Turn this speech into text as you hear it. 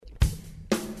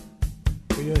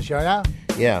We doing the show now?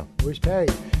 Yeah. Where's Perry?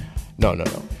 No.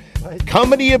 What?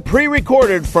 Coming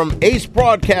pre-recorded from Ace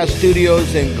Broadcast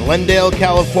Studios in Glendale,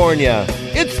 California.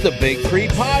 It's the Big Three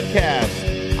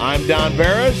Podcast. I'm Don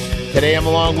Barris. Today I'm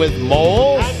along with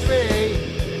Mole. That's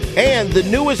me. And the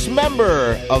newest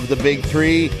member of the Big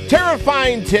Three,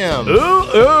 Terrifying Tim.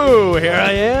 Ooh, here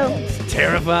I am. It's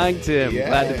Terrifying Tim. Yeah,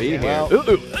 Glad to be well-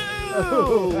 here.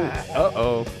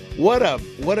 Uh-oh. What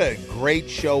a great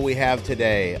show we have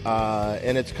today.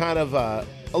 And it's kind of a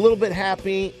little bit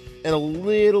happy and a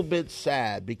little bit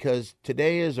sad because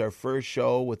today is our first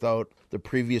show without the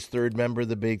previous third member of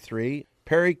the Big Three,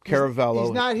 Perry Caravello.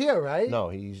 He's not here, right? No,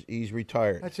 he's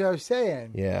retired. That's what I was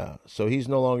saying. Yeah, so he's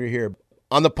no longer here.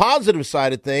 On the positive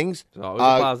side of things, There's always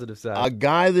a positive side. a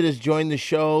guy that has joined the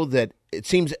show that it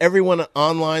seems everyone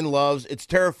online loves. It's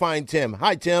Terrifying Tim.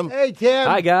 Hi, Tim. Hey, Tim.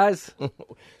 Hi, guys.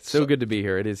 So good to be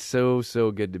here. It is so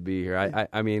good to be here.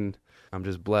 I mean, I'm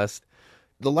just blessed.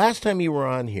 The last time you were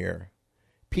on here,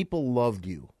 people loved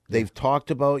you. They've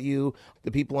talked about you.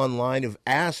 The people online have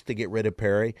asked to get rid of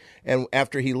Perry. And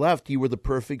after he left, you were the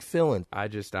perfect fill-in.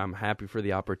 I'm happy for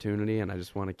the opportunity, and I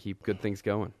just want to keep good things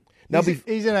going. Now,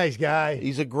 He's a nice guy.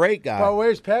 he's a great guy. Well,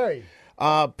 where's Perry?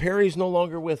 Perry's no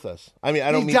longer with us. I mean,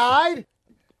 I don't He mean... died?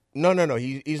 No.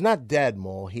 He's not dead,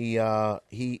 Mole.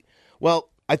 Well,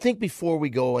 I think before we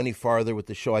go any farther with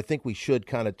the show, I think we should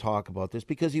kind of talk about this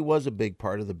because he was a big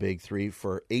part of the Big Three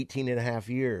for 18 and a half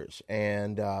years.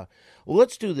 And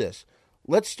let's do this.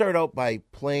 Let's start out by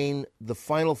playing the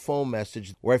final phone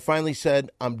message where I finally said,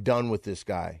 I'm done with this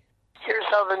guy. Here's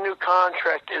how the new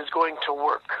contract is going to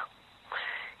work.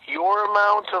 Your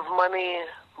amount of money,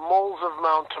 Mole's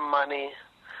amount of money.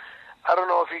 I don't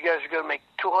know if you guys are going to make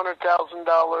 $200,000,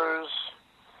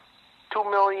 $2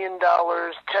 million,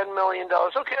 $10 million.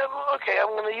 Okay, I'm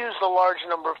going to use the large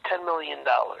number of $10 million.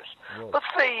 Let's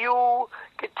say you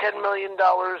get $10 million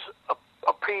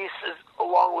a piece,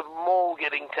 along with Mole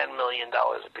getting $10 million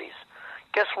a piece.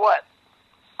 Guess what?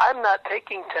 I'm not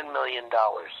taking $10 million.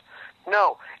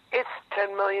 No, it's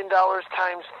 $10 million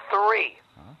times 3.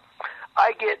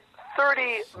 I get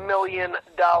 $30 million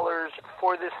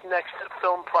for this next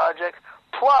film project,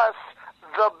 plus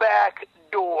the back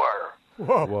door.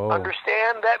 Whoa.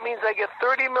 Understand? That means I get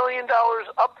 $30 million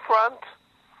up front,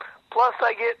 plus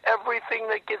I get everything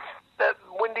that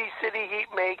Windy City Heat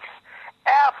makes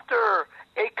after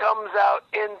it comes out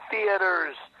in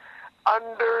theaters.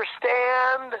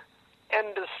 Understand?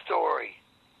 End of story.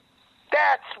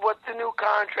 That's what the new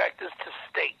contract is to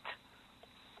state.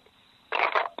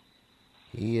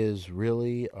 He is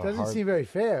really Doesn't seem very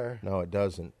fair. No, it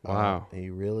doesn't. Wow. He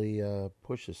really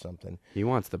pushes something. He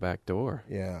wants the back door.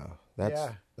 Yeah,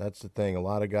 that's the thing. A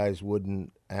lot of guys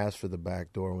wouldn't ask for the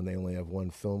back door when they only have one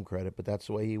film credit, but that's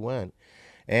the way he went.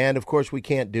 And, of course, we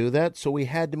can't do that, so we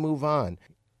had to move on.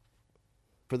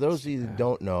 For those of you that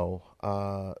don't know,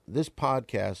 this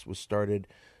podcast was started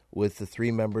with the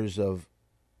three members of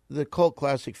the cult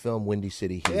classic film Windy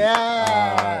City Heat.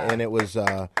 Yeah! And it was...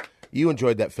 you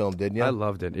enjoyed that film, didn't you? I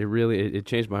loved it. It really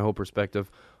changed my whole perspective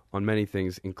on many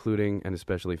things, including and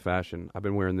especially fashion. I've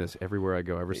been wearing this everywhere I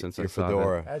go ever since I Your saw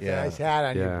fedora. That's Yeah. a nice hat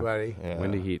on Yeah. you, buddy. Yeah.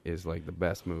 Windy Heat is like the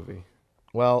best movie.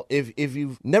 Well, if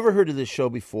you've never heard of this show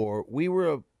before, we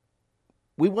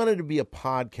wanted to be a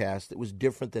podcast that was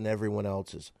different than everyone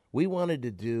else's. We wanted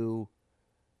to do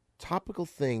topical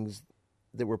things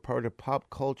that were part of pop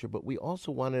culture, but we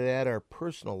also wanted to add our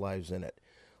personal lives in it.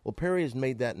 Well, Perry has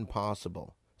made that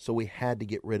impossible, so we had to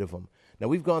get rid of him. Now,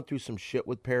 we've gone through some shit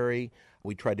with Perry.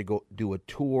 We tried to go do a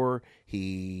tour.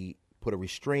 He put a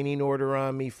restraining order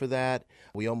on me for that.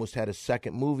 We almost had a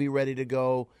second movie ready to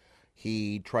go.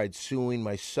 He tried suing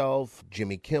myself,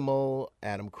 Jimmy Kimmel,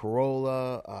 Adam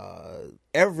Carolla,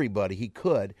 everybody he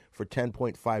could for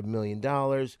 $10.5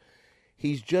 million.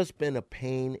 He's just been a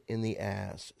pain in the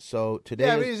ass. So today...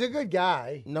 Yeah, but he's a good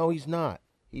guy. No, he's not.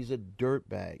 He's a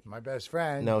dirtbag. My best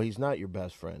friend. No, he's not your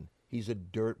best friend. He's a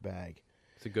dirtbag.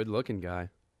 He's a good-looking guy.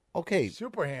 Okay.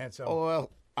 Super handsome. Oh,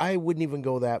 well, I wouldn't even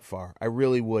go that far. I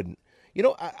really wouldn't. You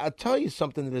know, I'll tell you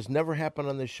something that has never happened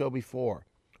on this show before.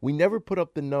 We never put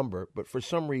up the number, but for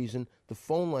some reason, the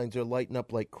phone lines are lighting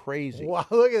up like crazy. Wow,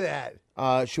 look at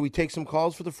that. Should we take some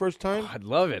calls for the first time? I'd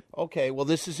love it. Okay, well,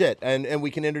 this is it. And we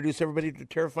can introduce everybody to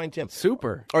Terrifying Tim.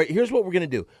 Super. All right, here's what we're going to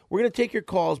do. We're going to take your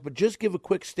calls, but just give a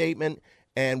quick statement,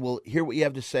 and we'll hear what you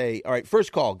have to say. All right,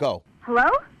 first call, go. Hello?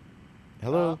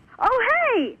 Hello? Oh,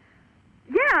 hey!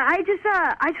 Yeah, I just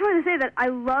wanted to say that I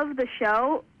love the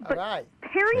show, but All right.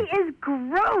 Perry is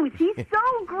gross. He's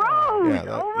so gross. Yeah,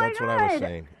 oh my that's God. what I was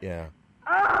saying. Yeah.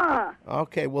 Ugh.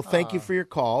 Okay, well, thank you for your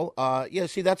call. Yeah,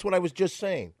 see, that's what I was just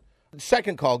saying.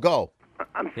 Second call, go.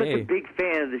 I'm such a big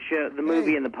fan of the show, the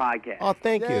movie, and the podcast. Oh,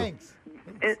 thank you.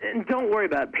 And don't worry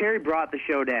about it. Perry brought the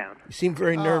show down. You seem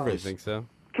very nervous. You think so?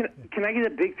 Can I get a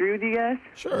big three with you guys?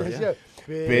 Sure. Yeah.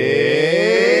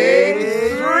 Big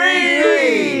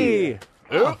three.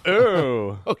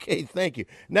 Ooh. Okay, thank you.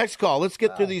 Next call. Let's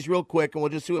get through these real quick, and we'll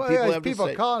just see what people have to say.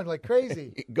 People calling like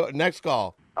crazy. Go, next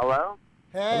call. Hello?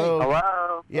 Hey.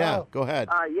 Hello? Yeah, go ahead.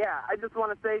 Yeah, I just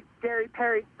want to say Scary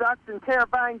Perry sucks and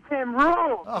Terrifying Tim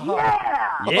rules. Yeah!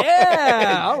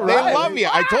 Yeah, all right. They love you.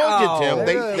 I told you, Tim.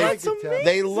 They really like you, Tim.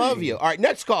 They love you. All right,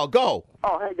 next call. Go.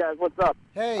 Oh, hey, guys, what's up?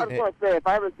 Hey. I just want to say, if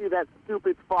I ever see that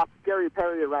stupid fuck Scary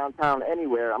Perry around town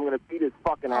anywhere, I'm going to beat his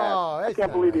fucking ass. Oh, I that's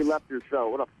can't believe he nice. left your show.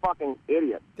 What a fucking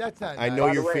idiot. That's not I nice. know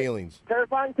By your the way, feelings.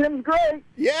 Terrifying Tim's great.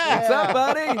 Yeah. What's up,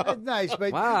 buddy? That's nice,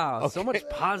 but Wow, so much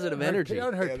positive energy.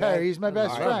 don't hurt Perry. He's my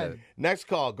best friend. Next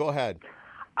call. Go ahead.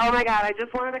 Oh, my God, I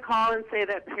just wanted to call and say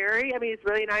that Perry, I mean, he's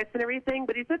really nice and everything,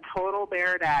 but he's a total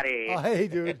bear daddy. Oh, hey,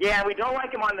 dude. Yeah, we don't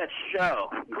like him on the show.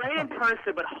 Great in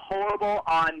person, but horrible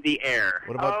on the air.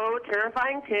 What about- Oh,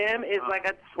 Terrifying Tim is like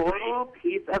a total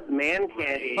piece of man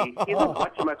candy. He's a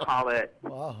whatchamacallit.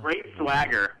 Wow. Great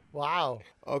swagger. Wow.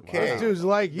 Okay. Those dudes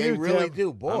like They you, really Tim.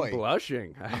 do. Boy, I'm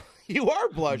blushing. you are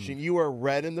blushing. You are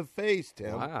red in the face,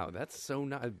 Tim. Wow, that's so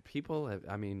nice. People,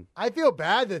 I mean, I feel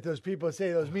bad that those people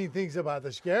say those mean things about the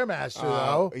Scaremaster,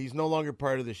 though. He's no longer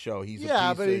part of the show. He's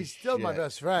Yeah, a piece but of he's still my shit.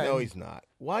 best friend. No, he's not.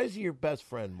 Why is he your best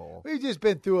friend, Mole? We've just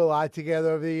been through a lot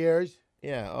together over the years.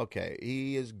 Yeah, okay.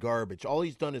 He is garbage. All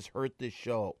he's done is hurt this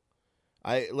show.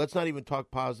 Let's not even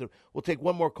talk positive. We'll take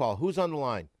one more call. Who's on the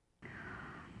line?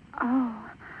 Oh,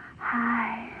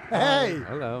 hi. Hey.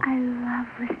 hello. I love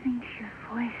listening to your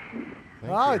voices.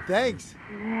 Oh, thanks.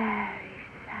 Very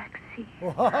sexy.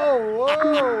 Whoa,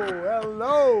 whoa,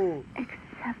 hello.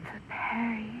 Except for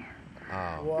Perry.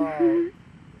 Oh, Wow.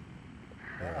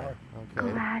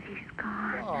 okay. Glad he's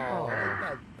gone. Oh, that's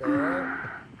not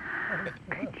fair.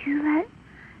 Could you let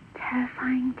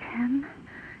Terrifying Tim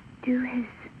do his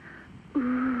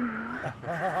ooh?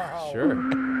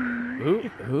 Sure.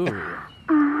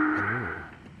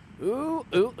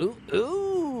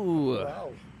 Ooh.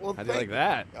 Wow. Well, How do you like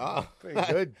that? Pretty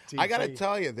good, I got to TC.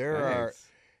 tell you, there are Thanks.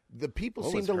 the people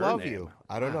What seem was to her love name? you.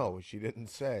 I don't know. She didn't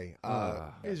say.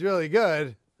 He's really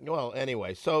good. Well,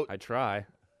 anyway, so I try.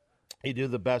 you do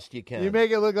the best you can. You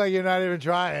make it look like you're not even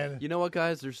trying. You know what,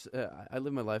 guys? There's I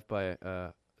live my life by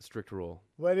a strict rule.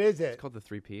 What is it? It's called the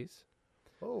 3 Ps.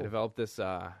 Oh. I developed this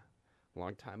a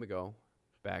long time ago,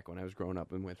 back when I was growing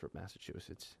up in Winthrop,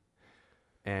 Massachusetts,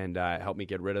 and it helped me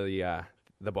get rid of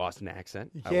the Boston accent.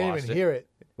 You I can't lost even it. hear it.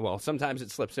 Well, sometimes it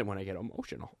slips in when I get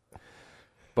emotional.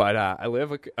 But I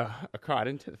live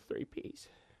according to the 3 Ps: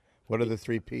 What are the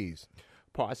 3 Ps?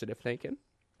 positive thinking,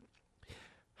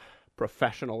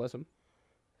 professionalism,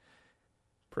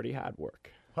 pretty hard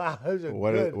work. Wow, those are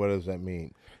What good. what does that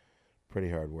mean? Pretty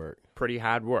hard work. Pretty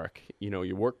hard work. You know,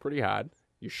 you work pretty hard.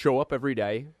 You show up every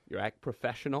day. You act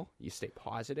professional. You stay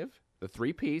positive. The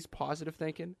 3 Ps: positive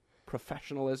thinking,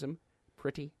 professionalism,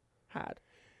 pretty hard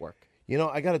work. You know,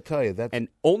 I got to tell you, that's And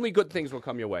only good things will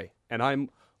come your way. And I'm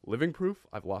living proof.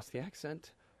 I've lost the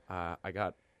accent. I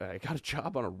got a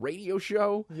job on a radio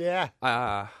show. Yeah.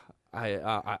 I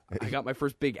got my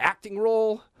first big acting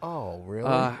role. oh, really?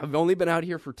 I've only been out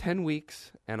here for 10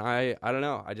 weeks, and I don't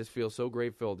know. I just feel so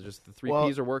grateful. Just the 3 Well,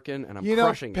 Ps are working, and I'm You know,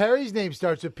 crushing. Perry's name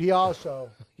starts with P also.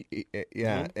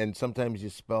 Yeah, and sometimes you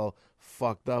spell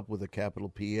fucked up with a capital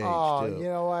PH, Oh, too. you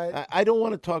know what? I don't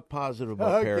want to talk positive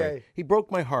about Perry. Okay. He broke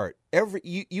my heart.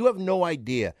 You have no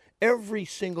idea. Every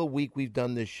single week we've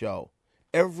done this show,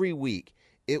 every week,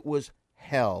 it was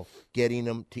hell getting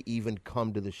him to even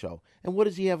come to the show. And what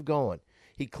does he have going?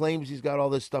 He claims he's got all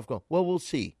this stuff going. Well, we'll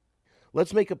see.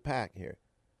 Let's make a pact here.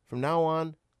 From now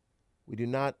on, we do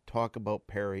not talk about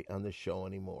Perry on the show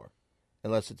anymore,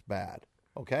 unless it's bad.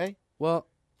 Okay? Well,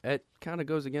 it kind of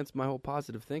goes against my whole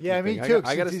positive thinking. Yeah, me thing. too.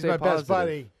 I got to He's stay my positive. best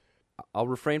buddy. I'll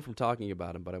refrain from talking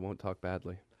about him, but I won't talk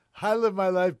badly. I live my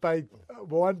life by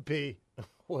 1 P.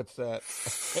 What's that?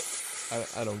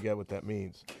 I don't get what that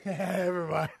means. Never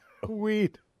mind.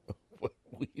 Weed. What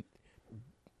weed?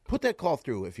 Put that call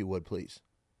through, if you would, please.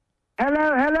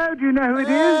 Hello. Do you know who it is?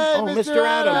 Hey, Oh, Mr.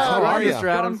 Adams. How are you? Mr. John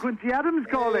Adams? Quincy Adams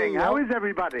calling. How is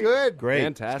everybody? Good. Great.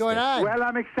 Fantastic. What's going on? Well,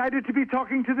 I'm excited to be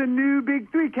talking to the new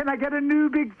Big Three. Can I get a new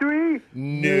Big Three?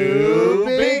 New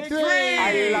Big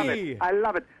Three. I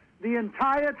love it. The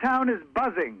entire town is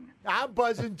buzzing. I'm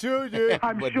buzzing too, dude.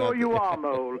 I'm But sure not- you are,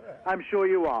 Mole. I'm sure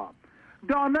you are.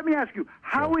 Don, let me ask you,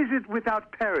 how is it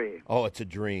without Perry? Oh, it's a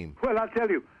dream. Well, I'll tell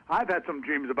you, I've had some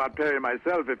dreams about Perry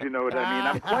myself, if you know what I mean.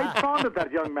 I'm quite fond of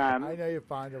that young man, I know you're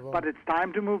fond of him. but it's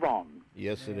time to move on.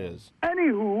 Yes, it is.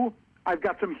 Anywho, I've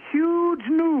got some huge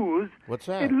news. What's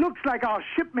that? It looks like our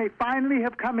ship may finally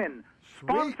have come in.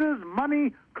 Sponsors,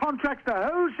 money, contracts, the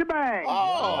whole shebang.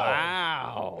 Oh,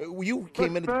 Wow. You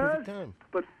came in at the perfect time.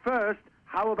 But first,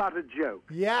 how about a joke?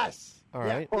 Yes. All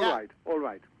right. All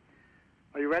right.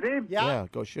 Are you ready? Yeah,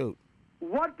 go shoot.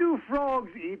 What do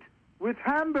frogs eat with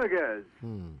hamburgers?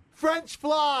 French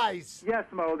flies. Yes,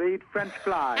 Mo, they eat French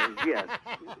flies. Yes.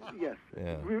 Yes.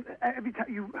 Yeah. Every time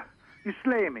you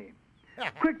slay me.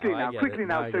 Quickly Oh, I now, get quickly it.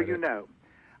 now, Now I so get you it. know.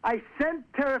 I sent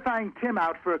Terrifying Tim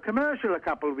out for a commercial a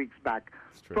couple of weeks back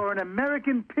true. for an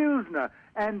American Pilsner.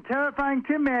 And Terrifying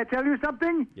Tim, may I tell you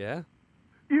something? Yeah.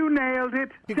 You nailed it.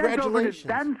 Sent over an Congratulations.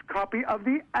 advance copy of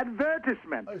the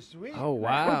advertisement. Oh, sweet. Oh,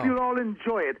 Hope you'll wow. all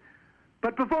enjoy it.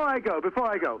 But before I go,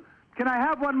 can I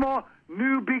have one more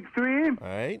new big three? All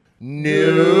right.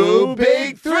 New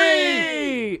Big Three.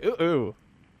 Hey! Ooh.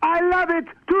 I love it.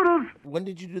 Toodles. When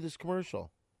did you do this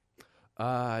commercial?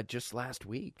 Just last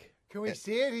week. Can we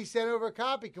see it? He sent over a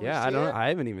copy. Can Yeah, we see it? I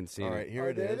haven't even seen All it. right, here Oh,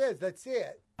 it there is. it is. Let's see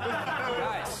it.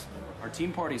 Guys, our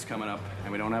team party's coming up,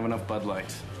 and we don't have enough Bud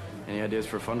Light. Any ideas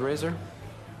for a fundraiser?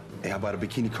 Hey, how about a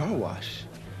bikini car wash?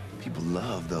 People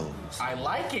love those. I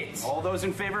like it. All those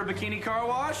in favor of bikini car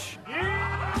wash?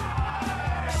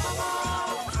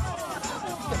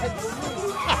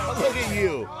 Look at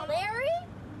you. Larry?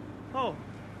 Oh,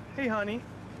 hey, honey.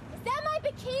 Is that my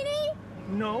bikini?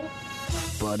 No.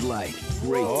 Bud Light.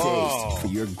 Great taste for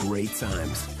your great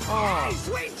times. Hey,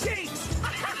 sweet cheeks!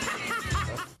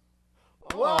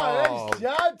 Wow, nice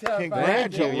job, Terrifying.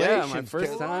 Congratulations. Yeah, my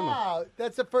first time. Wow,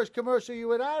 that's the first commercial you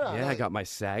went out on. Yeah, I got my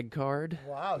SAG card.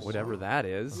 Wow, Whatever that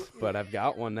is, but I've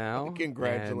got one now.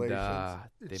 Congratulations.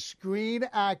 And, It's Screen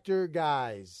Actor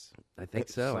Guys. I think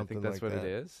so. I Something think that's like what that.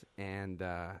 it is. And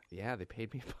yeah, they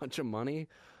paid me a bunch of money.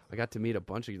 I got to meet a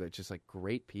bunch of just like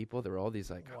great people. There were all these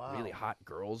like really hot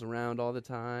girls around all the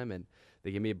time, and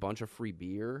they gave me a bunch of free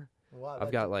beer. Wow,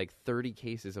 I've got like 30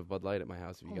 cases of Bud Light at my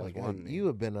house. If you Oh my guys God, want any. you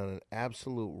have been on an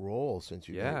absolute roll since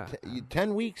you Yeah.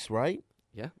 10 weeks, right?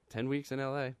 Yeah, 10 weeks in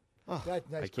L.A. That's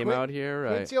nice. I came out here.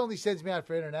 Quincy only sends me out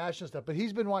for international stuff, but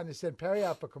he's been wanting to send Perry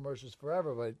out for commercials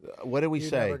forever. But What did we you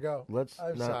say? never go. Let's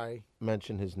I'm not sorry.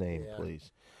 mention his name, Yeah.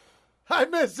 please. I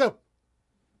miss him.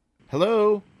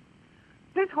 Hello?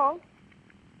 Please hold.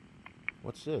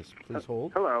 What's this? Please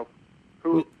hold. Hello.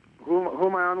 Who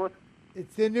am I on with?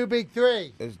 It's the new big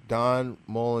three. It's Don,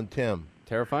 Mole, and Tim.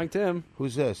 Terrifying Tim.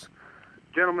 Who's this?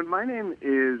 Gentlemen, my name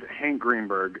is Hank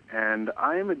Greenberg, and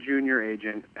I am a junior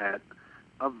agent at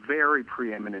a very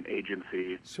preeminent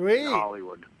agency Sweet. in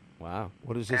Hollywood. Wow.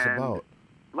 What is this And about?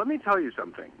 Let me tell you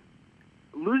something.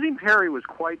 Losing Perry was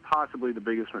quite possibly the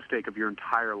biggest mistake of your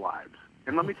entire lives.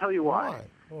 And let me tell you why.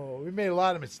 Oh, we made a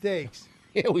lot of mistakes.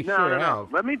 Yeah, we No, sure no, no.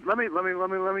 have. Let me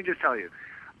just tell you.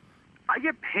 I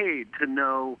get paid to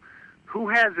know who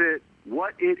has it,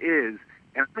 what it is,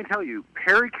 and let me tell you,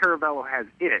 Perry Caravello has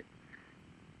it.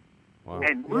 Wow.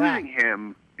 And losing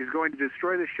him is going to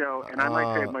destroy the show, and I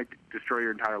might say it might destroy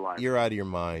your entire life. You're out of your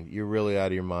mind. You're really out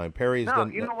of your mind. Perry's No,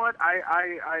 done. you know what?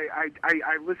 I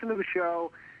listen to the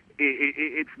show.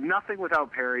 It's nothing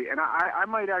without Perry, and I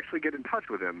might actually get in touch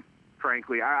with him.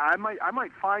 Frankly, I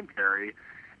might find Perry,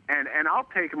 and I'll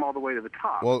take him all the way to the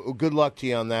top. Well, good luck to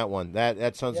you on that one.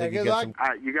 That sounds like you got some.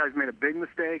 You guys made a big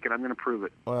mistake, and I'm going to prove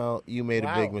it. Well, you made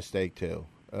a big mistake too.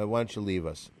 Why don't you leave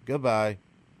us? Goodbye.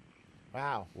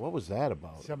 Wow. What was that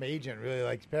about? Some agent really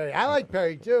likes Perry. I like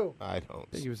Perry too. I don't. I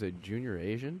think he was a junior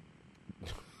Asian.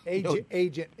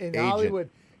 Agent in Hollywood.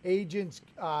 Agents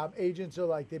are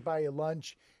like they buy you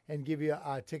lunch and give you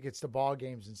tickets to ball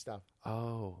games and stuff.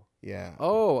 Oh. Yeah.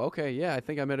 Oh, okay. Yeah, I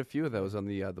think I met a few of those on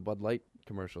the Bud Light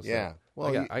commercials. Yeah.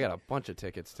 Well, Well, I got a bunch of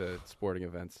tickets to sporting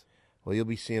events. Well, you'll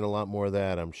be seeing a lot more of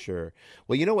that, I'm sure.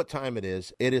 Well, you know what time it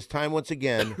is? It is time once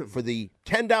again for the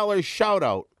 $10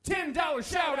 shout-out. $10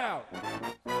 shout out.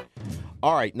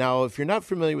 All right. Now, if you're not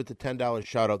familiar with the $10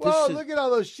 shout-out, Whoa, this is... look at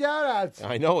all those shout-outs.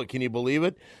 I know it. Can you believe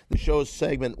it? The show's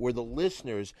segment where the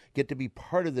listeners get to be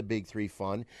part of the Big Three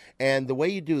fun. And the way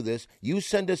you do this, you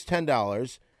send us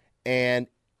 $10, and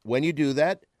when you do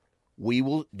that, we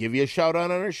will give you a shout-out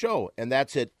on our show. And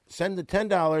that's it. Send the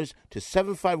 $10 to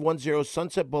 7510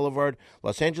 Sunset Boulevard,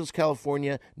 Los Angeles,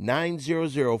 California,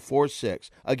 90046.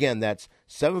 Again, that's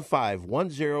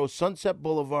 7510 Sunset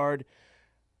Boulevard,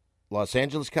 Los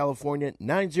Angeles, California,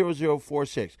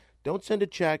 90046. Don't send a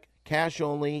check, cash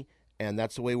only, and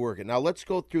that's the way we work it. Now, let's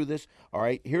go through this. All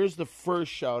right, here's the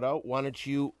first shout-out. Why don't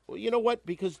you, you know what,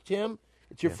 because, Tim,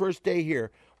 it's your first day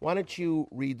here. Why don't you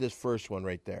read this first one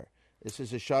right there? This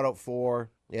is a shout-out for,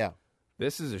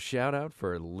 This is a shout-out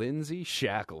for Lindsay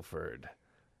Shackelford.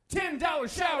 $10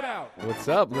 shout out. What's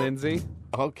up, Lindsay?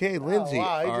 Okay, Lindsay. Oh,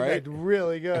 wow, all you right. did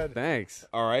really good. Thanks.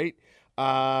 All right.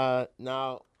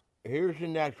 Now, here's the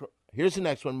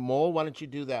next one. Mole, why don't you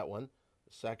do that one?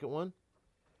 The second one.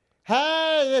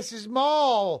 Hey, this is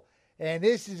Mole, and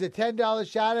this is a $10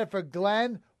 shout out for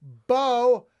Glenn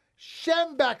Bo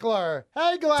Schembeckler.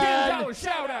 Hey, Glenn. $10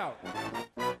 shout out.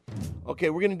 Okay,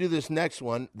 we're going to do this next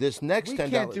one. This next We $10.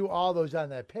 can't do all those on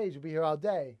that page. We'll be here all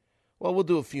day. Well, we'll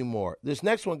do a few more. This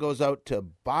next one goes out to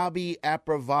Bobby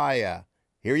Apravaya.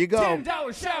 Here you go.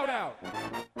 $10 shout out.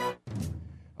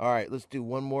 All right, let's do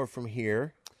one more from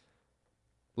here.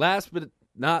 Last but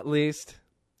not least,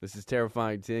 this is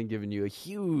Terrifying Tim giving you a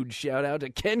huge shout out to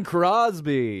Ken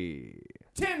Crosby.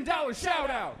 $10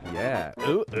 shout out. Yeah.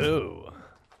 Ooh.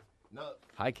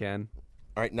 Hi, Ken.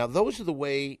 All right, now those are the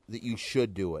way that you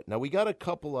should do it. Now, we got a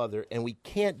couple other, and we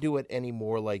can't do it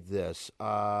anymore like this.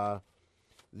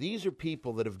 These are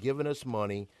people that have given us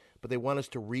money, but they want us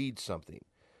to read something.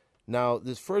 Now,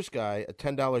 this first guy, a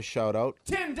 $10 shout out.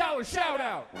 $10 shout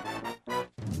out.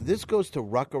 This goes to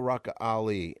Rucka Rucka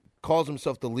Ali. Calls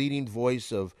himself the leading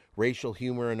voice of racial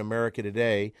humor in America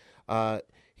today.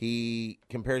 He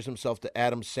compares himself to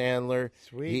Adam Sandler.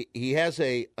 Sweet. He has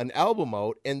an album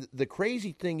out, and the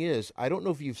crazy thing is, I don't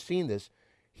know if you've seen this,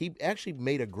 he actually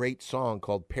made a great song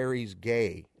called Perry's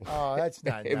Gay. Oh, that's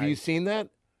not Have you seen that?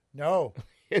 No.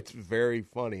 It's very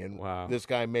funny, and wow. This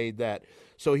guy made that.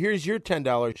 So here's your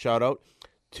 $10 shout-out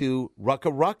to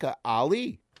Rucka Rucka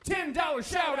Ali. $10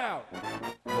 shout out.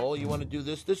 Well, you want to do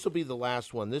this? This will be the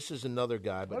last one. This is another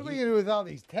guy. But What are we going to do with all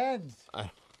these tens?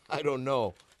 I don't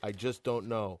know. I just don't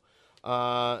know.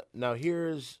 Now,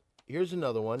 here's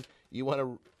another one. You want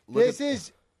to look This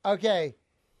is, okay.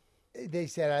 They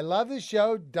said, I love the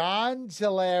show. Don's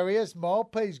hilarious. Mo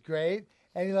plays great.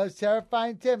 And he loves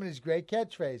Terrifying Tim and his great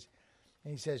catchphrase.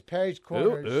 And he says, Perry's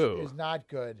Corners is not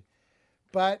good.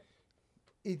 But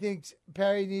he thinks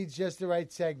Perry needs just the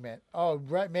right segment. Oh,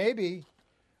 right, maybe.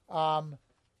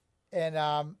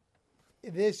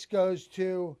 This goes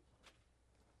to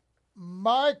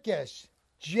Marcus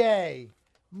J.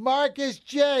 Marcus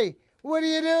J. What are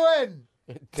you doing?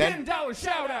 $10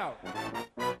 shout out.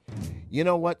 You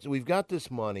know what? We've got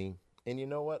this money, and you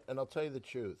know what? And I'll tell you the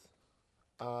truth.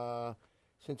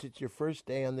 Since it's your first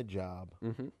day on the job,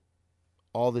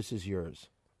 all this is yours.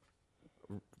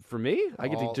 For me? I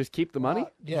get to just keep the money?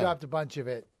 You dropped a bunch of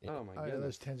it. Oh, my There's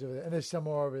goodness. tens over there. And there's some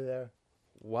more over there.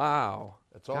 Wow.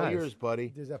 That's all Guys, yours,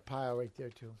 buddy. There's a pile right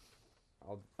there, too.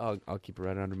 I'll keep it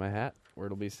right under my hat where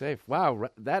it'll be safe. Wow,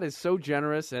 that is so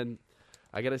generous, and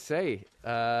I gotta say,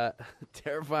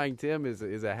 Terrifying Tim is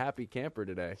a happy camper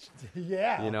today.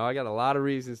 Yeah. You know, I got a lot of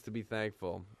reasons to be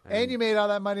thankful. And you made all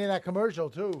that money in that commercial,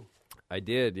 too. I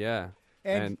did, yeah.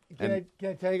 And can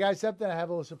I tell you guys something? I have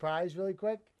a little surprise really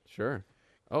quick. Sure.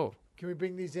 Oh. Can we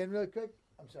bring these in really quick?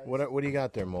 I'm sorry. What do you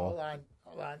got there, Mo?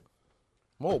 Hold on.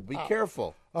 Mo, be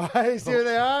careful. All right, see where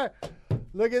they are?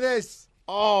 Look at this.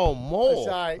 Oh, Mo.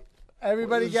 Sorry.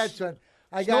 Everybody gets one.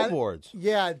 I got snowboards.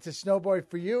 Yeah, it's a snowboard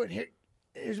for you. And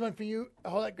here's one for you.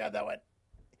 Hold on, grab that one.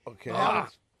 Okay.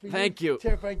 Thank you.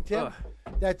 Terrifying Tim.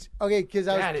 That's okay, because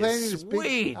I was planning is this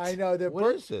sweet. I know.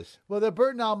 What is this? Well, they're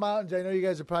Burton Mountains. I know you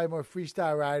guys are probably more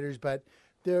freestyle riders, but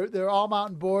they're all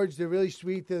mountain boards. They're really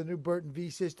sweet. They're the new Burton V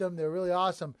system. They're really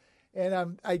awesome.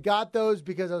 And I got those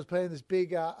because I was planning this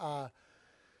big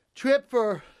trip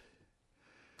for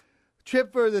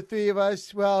the three of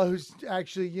us. Well, who's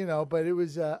actually, but it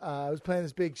was I was planning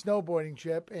this big snowboarding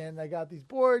trip, and I got these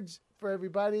boards for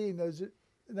everybody, and those are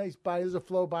nice bindings. There's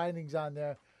flow bindings on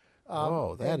there.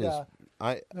 I'm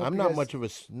not much of a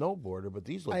snowboarder, but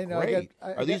these look great.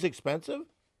 Are these expensive?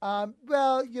 Well,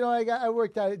 I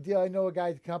worked out a deal. I know a guy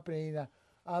at the company.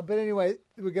 But anyway,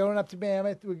 we're going up to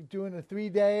Mammoth. We're doing a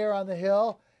 3-dayer on the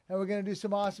hill, and we're going to do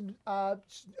some awesome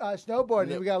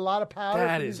snowboarding. We got a lot of powder.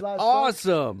 That is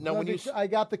awesome. Now, I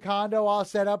got the condo all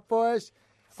set up for us.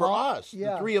 For us,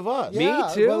 yeah. the three of us. Yeah.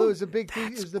 Me too. Well, it was a big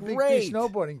thing. It was the big great.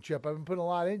 snowboarding trip. I've been putting a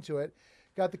lot into it.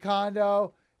 Got the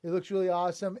condo. It looks really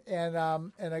awesome, and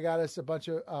I got us a bunch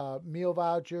of meal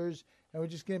vouchers, and we're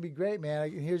just going to be great,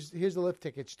 man. Here's the lift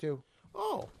tickets too.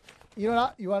 Oh, you know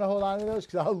what? You want to hold on to those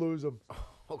because I'll lose them.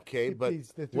 Okay, but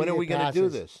when are we going to do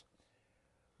this?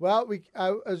 Well,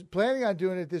 I was planning on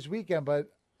doing it this weekend,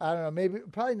 but I don't know.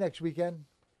 Probably next weekend.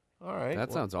 All right,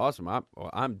 that sounds awesome.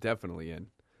 I'm definitely in.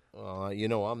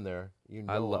 I'm there.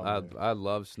 I love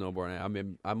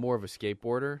snowboarding. I'm more of a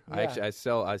skateboarder. Yeah. I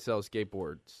sell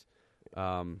skateboards.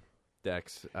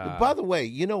 Decks. By the way,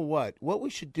 you know what? What we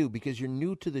should do, because you're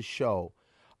new to the show,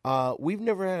 we've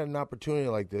never had an opportunity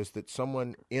like this that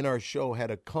someone in our show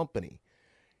had a company.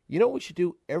 You know what we should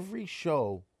do? Every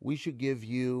show, we should give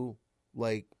you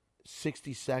like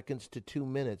 60 seconds to 2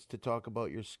 minutes to talk about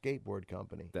your skateboard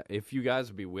company. If you guys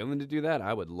would be willing to do that,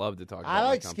 I would love to talk about I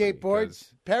like my company, skateboards.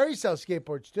 'cause- Perry sells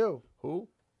skateboards too. Who?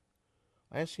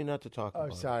 I asked you not to talk about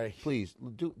it. sorry. Please,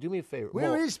 do me a favor.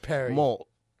 Where is Perry? Mole,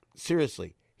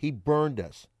 seriously, he burned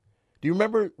us. Do you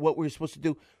remember what we were supposed to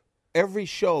do? Every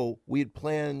show we had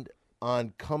planned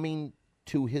on coming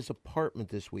to his apartment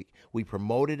this week. We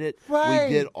promoted it. Right.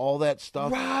 We did all that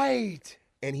stuff. Right.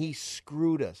 And he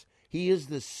screwed us. He is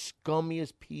the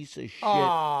scummiest piece of shit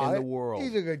Aw, in the world.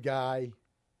 He's a good guy.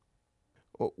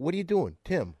 What are you doing,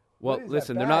 Tim? Well, What is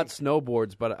listen, that they're not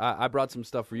snowboards, but I brought some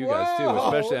stuff for you guys too. Whoa.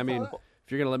 Especially, I mean,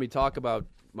 if you're gonna let me talk about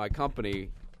my company,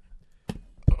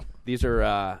 these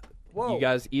are. Whoa. You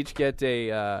guys each get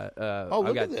a.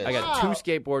 look at this. I got Wow. 2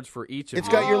 skateboards for each of It's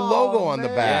you. got your logo on the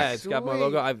man. back. Yeah, it's got my Sweet.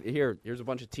 logo. Here's a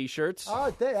bunch of T-shirts. Oh,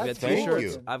 I've that's got Thank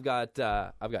T-shirts. you. I've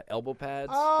got elbow pads.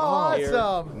 Oh, here.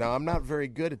 awesome. No, I'm not very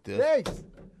good at this. Thanks.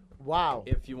 Wow.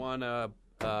 If you want to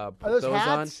put those those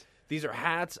hats? on, these are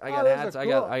hats. I Oh, got those hats. are I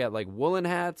got cool. like woolen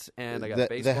hats, and I got the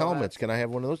baseball helmets. hats. Can I have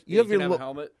one of those? You have can your have a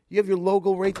helmet. You have your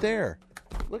logo right there.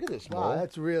 Look at this, Wow, Mo.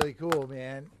 that's really cool,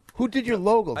 man. Who did your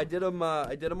logo? I did them.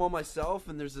 I did them all myself,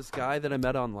 and there's this guy that I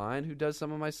met online who does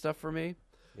some of my stuff for me.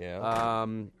 Yeah.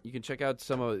 You can check out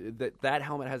some of that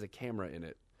helmet has a camera in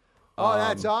it. Oh,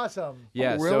 that's awesome.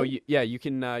 Yeah, Oh, so really? you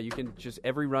can just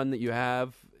every run that you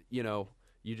have, you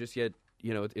just get,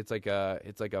 it's like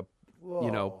a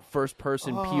Whoa. first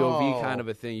person POV kind of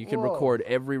a thing. You can Whoa. record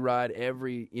every ride,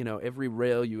 every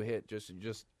rail you hit. Just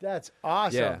That's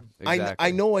awesome. yeah, exactly.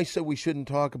 I know I said we shouldn't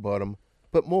talk about him,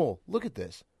 but Mo, look at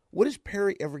this. What has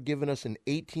Perry ever given us in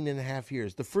 18 and a half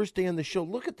years? The first day on the show,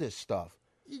 look at this stuff.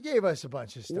 He gave us a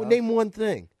bunch of stuff. Well, name one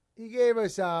thing. He gave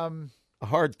us A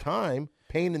hard time,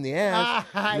 pain in the ass,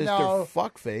 I Mr. know.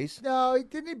 Fuckface. No, he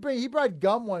didn't. He brought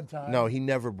gum one time. No, he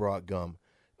never brought gum.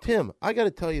 Tim, I got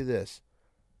to tell you this.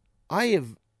 I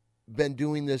have been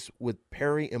doing this with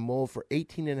Perry and Mole for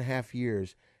 18 and a half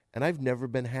years, and I've never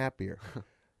been happier.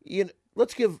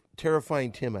 Let's give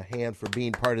Terrifying Tim a hand for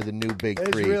being part of the new Big It's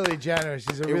Three. really generous.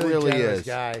 He's a It really, really generous is.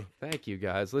 guy. Thank you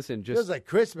guys. Listen, Feels just like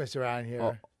Christmas around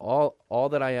here. all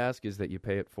that I ask is that you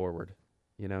pay it forward.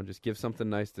 Just give something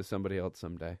nice to somebody else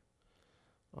someday.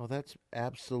 Oh, that's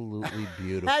absolutely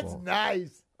beautiful. That's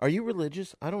nice. Are you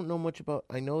religious? I don't know much about.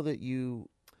 I know that you.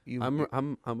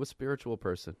 I'm a spiritual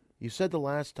person. You said the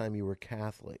last time you were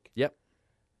Catholic. Yep.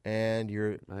 And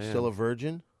you're I still am. a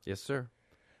virgin? Yes, sir.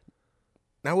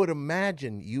 Now, I would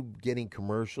imagine you getting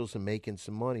commercials and making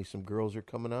some money. Some girls are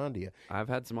coming on to you. I've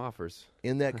had some offers.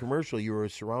 In that commercial, you were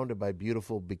surrounded by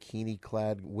beautiful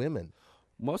bikini-clad women.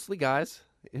 Mostly guys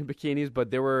in bikinis,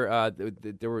 but they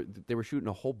were shooting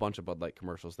a whole bunch of Bud Light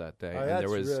commercials that day. Oh, and that's there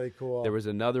was really cool. There was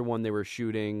another one they were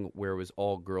shooting where it was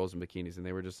all girls in bikinis, and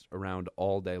they were just around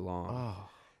all day long. Oh.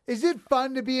 Is it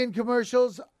fun to be in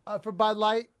commercials for Bud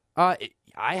Light? I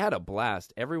had a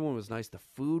blast. Everyone was nice. The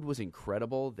food was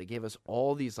incredible. They gave us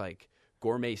all these like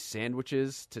gourmet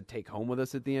sandwiches to take home with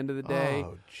us at the end of the day.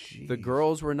 Oh, geez. The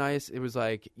girls were nice. It was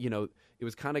like, it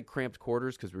was kind of cramped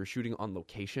quarters because we were shooting on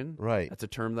location. Right. That's a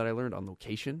term that I learned, on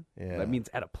location. Yeah. That means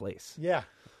at a place. Yeah.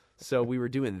 So we were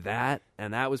doing that,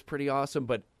 and that was pretty awesome.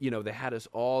 But, they had us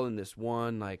all in this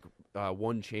one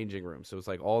changing room. So it's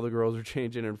like all the girls were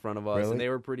changing in front of us, Really? and they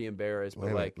were pretty embarrassed. Wait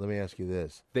a But minute, let me ask you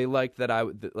this. they liked that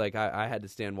I had to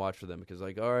stand watch for them because all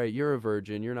right, you're a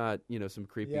virgin, you're not some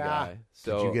creepy Yeah. guy.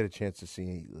 So Did you get a chance to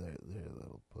see their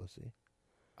little pussy?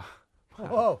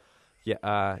 Whoa.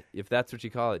 yeah, if that's what you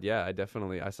call it, yeah,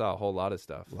 I saw a whole lot of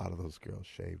stuff. A lot of those girls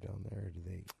shave down there. Do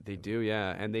they? They do,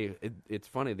 yeah, and it's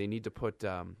funny. They need to put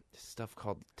stuff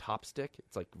called top stick.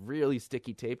 It's like really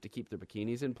sticky tape to keep their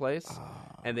bikinis in place,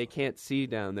 and they can't see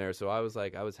down there. So I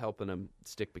was helping them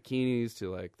stick bikinis to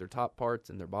like their top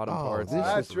parts and their bottom parts. this It's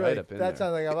That's just really. right up in That there.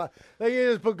 sounds like a lot. Like you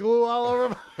just put glue all over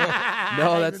them.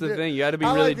 No, that's the thing. You got to be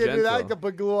I really like to do that. I like gentle. to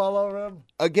put glue all over them.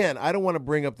 Again, I don't want to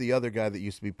bring up the other guy that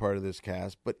used to be part of this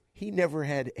cast, but he never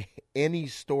had any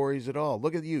stories at all.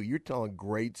 Look at you. You're telling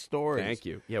great stories. Thank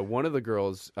you. Yeah, one of the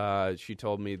girls, she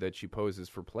told me that she poses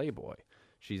for Playboy.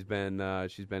 She's been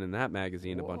in that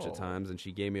magazine a bunch of times, and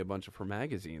she gave me a bunch of her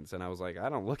magazines, and I was like, I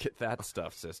don't look at that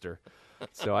stuff, sister.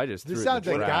 So I just This threw sounds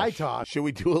it in like the guy trash. talk. Should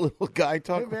we do a little guy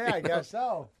talk? Yeah, I guess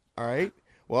so. All right.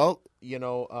 Well,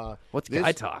 What's this-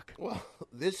 guy talk? Well,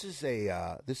 this is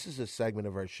a segment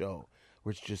of our show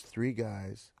where it's just three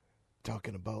guys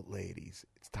talking about ladies.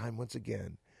 It's time once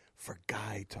again for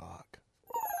guy talk.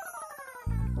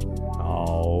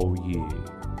 Oh,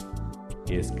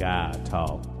 yeah. It's guy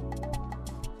talk.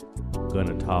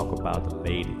 Gonna talk about the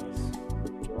ladies.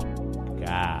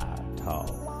 Guy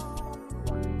talk.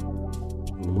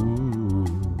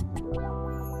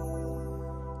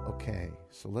 Okay,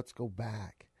 so let's go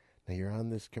back. Now you're on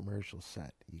this commercial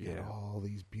set. You got Yeah. all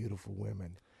these beautiful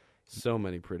women. So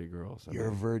many pretty girls. You're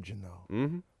a virgin, though.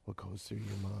 Mm-hmm. What goes through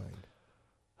your mind?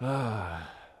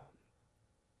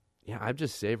 Yeah, I'm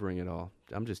just savoring it all.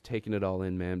 I'm just taking it all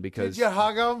in, man, because... Did you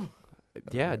hug him?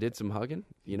 Yeah, I did some hugging.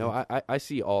 You know, I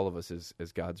see all of us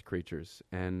as God's creatures.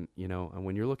 And, you know, and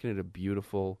when you're looking at a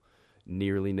beautiful,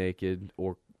 nearly naked,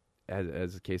 or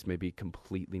as the case may be,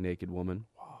 completely naked woman,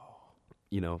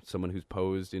 you know, someone who's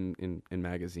posed in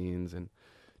magazines and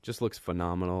just looks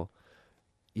phenomenal,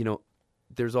 you know,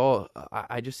 there's all...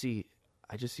 I just see,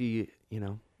 you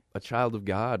know, a child of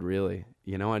God, really.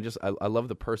 You know, I love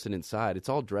the person inside. It's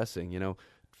all dressing, you know.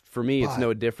 For me, it's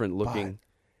no different looking...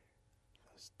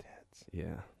 Those tits.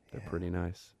 Yeah, they're pretty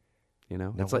nice. You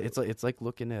know, Now it's like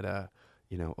looking at a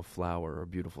flower or a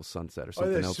beautiful sunset or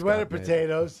something Or the else. sweater God made.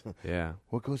 potatoes. Yeah.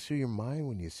 What goes through your mind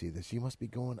when you see this? You must be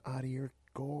going out of your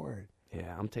gourd.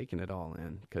 Yeah, I'm taking it all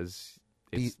in because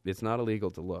it's not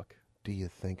illegal to look. Do you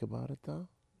think about it though?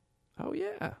 Oh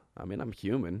yeah, I mean I'm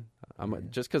human.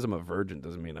 Just because I'm a virgin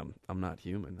doesn't mean I'm not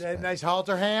human. They had nice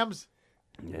halter hams.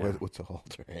 Yeah. What's a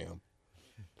halter ham?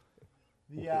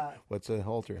 The What's a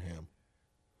halter ham?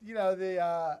 you know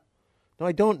the No,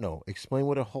 I don't know. Explain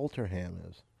what a halter ham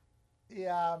is.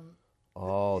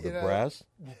 Oh, the you know, breast?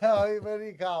 No, what do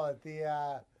you call it?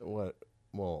 The What?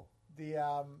 Well, the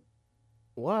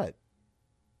what?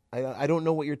 I don't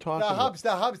know what you're talking about.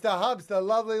 the hubs, the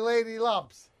lovely lady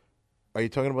lumps. Are you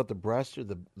talking about the breast or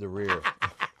the rear?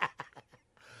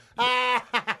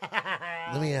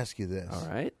 Let me ask you this. All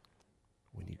right.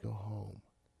 When you go home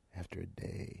after a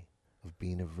day of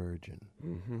being a virgin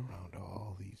around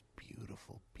all these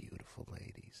beautiful, beautiful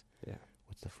ladies,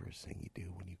 what's the first thing you do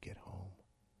when you get home?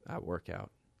 I work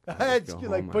out. It's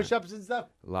like push-ups and stuff.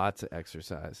 Lots of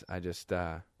exercise. I just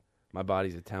my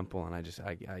body's a temple, and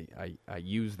I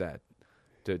use that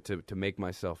to make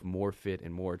myself more fit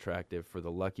and more attractive for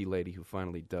the lucky lady who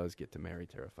finally does get to marry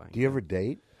Terrifying. Do you ever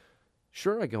date?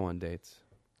 Sure, I go on dates.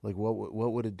 Like what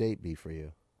would a date be for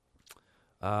you?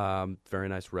 Very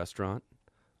nice restaurant.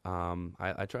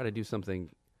 I try to do something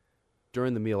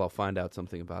during the meal. I'll find out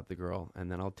something about the girl, and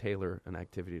then I'll tailor an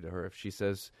activity to her. If she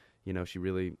says, you know, she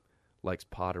really likes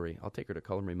pottery, I'll take her to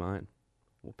Color Me Mine.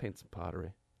 We'll paint some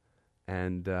pottery,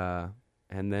 and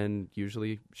then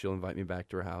usually she'll invite me back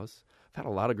to her house. I've had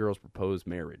a lot of girls propose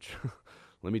marriage.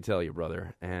 Let me tell you,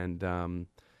 brother. And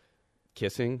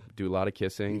kissing, do a lot of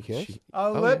kissing. You kiss?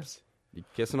 On lips? Yeah.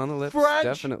 Kissing on the lips, French?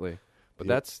 definitely. But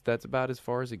that's about as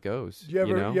far as it goes. You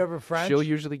ever French? She'll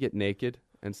usually get naked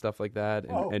and stuff like that,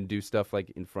 and, Oh. and do stuff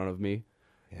like in front of me,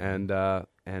 and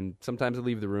sometimes I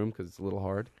leave the room because it's a little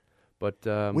hard. But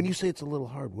When you say it's a little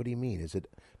hard, what do you mean? Is it?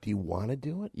 Do you want to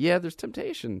do it? Yeah, there's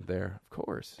temptation there, of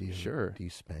course. Sure. Do you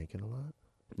spank it a lot?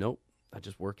 Nope. I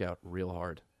just work out real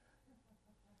hard.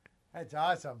 That's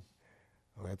awesome.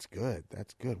 Oh, that's good.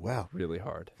 That's good. Wow. Really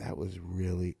hard. That was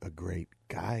really a great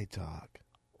guy talk.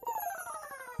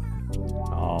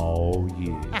 Oh,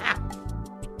 yeah.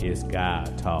 It's guy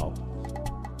talk.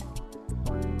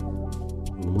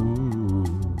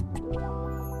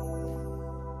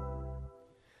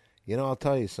 You know, I'll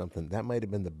tell you something. That might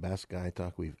have been the best guy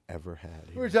talk we've ever had.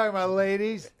 We were talking about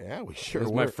ladies. Yeah, we It sure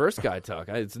was were. my first guy talk.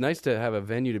 It's nice to have a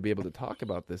venue to be able to talk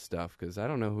about this stuff because I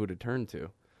don't know who to turn to.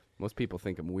 Most people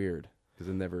think I'm weird because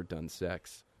I've never done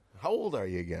sex. How old are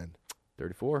you again?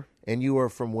 34. And you are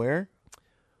from where?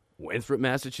 Winthrop,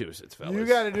 Massachusetts, fellas. You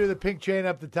got to do the pink chain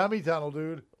up the tummy tunnel,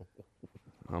 dude.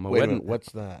 On my Wait a wedding. minute,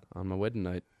 what's that? On my wedding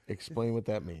night. Explain what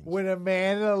that means. When a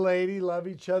man and a lady love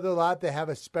each other a lot, they have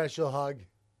a special hug.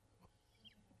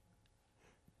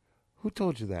 Who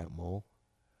told you that, Mole?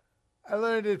 I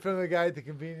learned it from the guy at the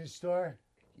convenience store.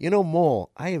 You know, Mole,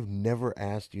 I have never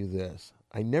asked you this.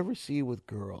 I never see you with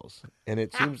girls. And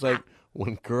it seems like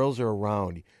when girls are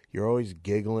around, you're always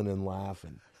giggling and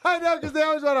laughing. I know, because they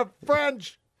always want a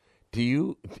French. Have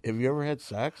you ever had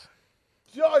sex?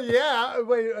 Oh, yeah.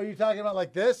 Wait, are you talking about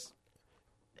like this?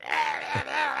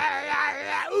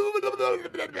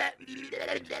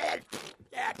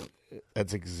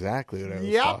 That's exactly what I was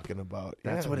Yep. talking about.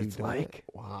 That's Yeah, what you've it's done like. it.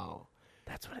 Wow.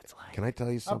 That's what it's like. Can I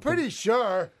tell you something? I'm pretty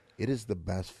sure. It is the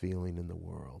best feeling in the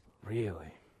world.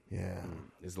 Really? Yeah.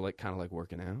 Is it like kind of like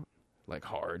working out? Like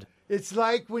hard? It's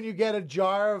like when you get a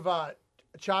jar of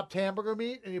chopped hamburger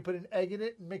meat and you put an egg in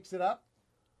it and mix it up.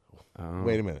 Oh.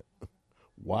 Wait a minute.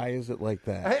 Why is it like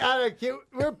that?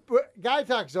 Guy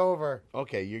talk's over.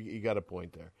 Okay, you got a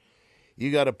point there.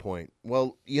 You got a point.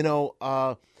 Well, you know,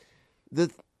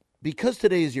 because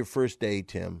today is your first day,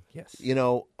 Tim. Yes. You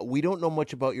know, we don't know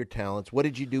much about your talents. What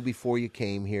did you do before you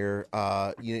came here?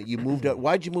 You moved out.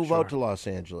 Why'd you move out to Los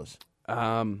Angeles?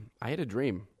 I had a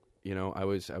dream. You know, I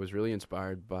was really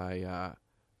inspired by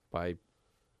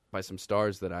some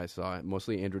stars that I saw,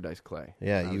 mostly Andrew Dice Clay.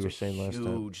 Yeah, you were saying last time. I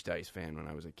was a huge Dice fan when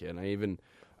I was a kid. And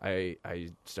I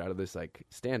started this like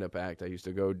stand-up act. I used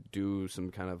to go do some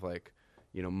kind of like,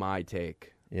 you know, my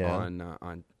take on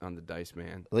the Dice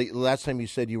Man. Like, last time you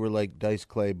said you were like Dice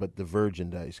Clay, but the virgin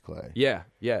Dice Clay. Yeah.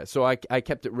 So I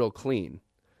kept it real clean.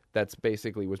 That's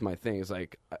basically was my thing. It's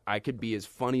like I could be as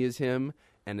funny as him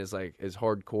and as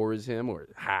hardcore as him, or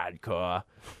hardcore,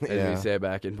 as we say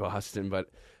back in Boston. But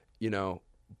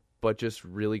but just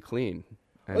really clean.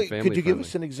 And Wait, family could you give friendly.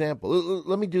 us an example?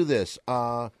 Let me do this,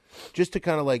 just to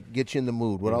kind of like get you in the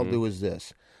mood. What I'll do is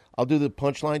this: I'll do the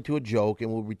punchline to a joke,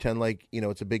 and we'll pretend like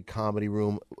it's a big comedy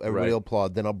room. Everybody will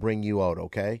applaud. Then I'll bring you out.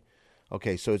 Okay.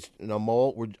 Okay. So it's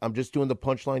Mole. I'm just doing the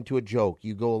punchline to a joke.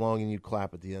 You go along and you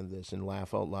clap at the end of this and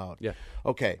laugh out loud. Yeah.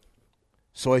 Okay.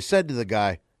 So I said to the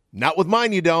guy, "Not with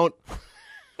mine, you don't."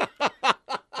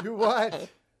 You what?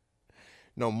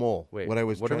 No, Mole. Wait, what are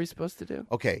we supposed to do?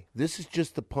 Okay, this is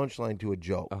just the punchline to a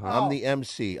joke. Uh-huh. I'm the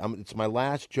MC. It's my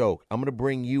last joke. I'm going to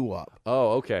bring you up.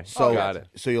 Oh, okay. So, got it.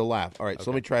 So you'll laugh. All right,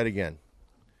 so let me try it again.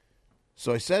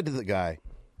 So I said to the guy,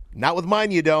 "Not with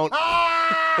mine, you don't."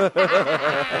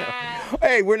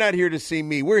 Hey, we're not here to see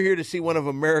me. We're here to see one of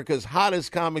America's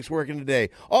hottest comics working today.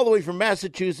 All the way from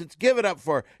Massachusetts. Give it up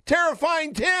for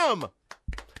Terrifying Tim.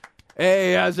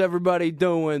 Hey, how's everybody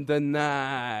doing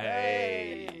tonight?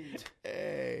 Hey.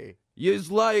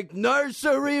 Yous like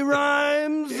nursery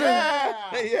rhymes?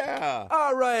 Yeah.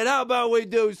 All right, how about we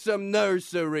do some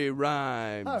nursery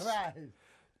rhymes? All right.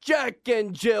 Jack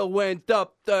and Jill went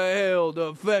up the hill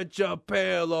to fetch a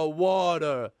pail of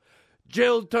water.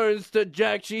 Jill turns to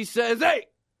Jack, she says, "Hey!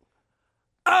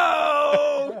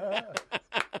 Oh!"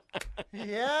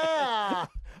 Yeah.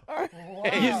 Wow.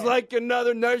 He's like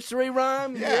another nursery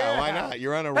rhyme? Yeah, why not?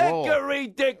 You're on a roll. Hickory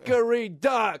dickory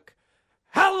dock.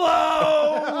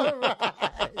 Hello!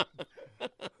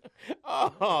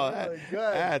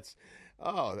 That's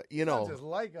just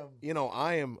like him.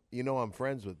 I'm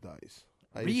friends with Dice.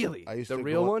 Really? I used The to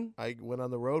real go- one? I went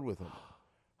on the road with him.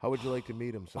 How would you like to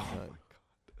meet him sometime?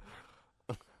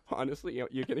 Honestly,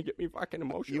 you're going to get me fucking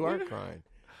emotional. You are crying.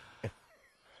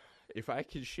 If I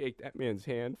could shake that man's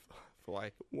hand for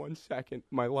like 1 second,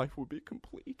 my life would be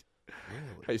complete.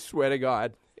 Really? I swear to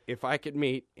God, if I could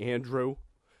meet Andrew,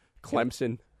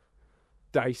 Clemson,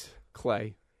 Dice,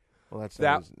 Clay. Well, that's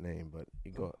not his name, but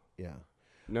you go. Yeah.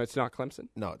 No, it's not Clemson?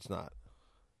 No, it's not.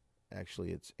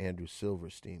 Actually, it's Andrew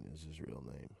Silverstein is his real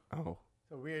name. Oh.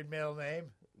 It's a weird middle name.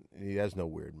 He has no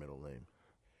weird middle name.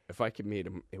 If I could meet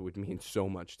him, it would mean so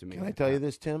much to me. Can I tell you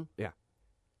this, Tim? Yeah.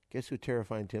 Guess who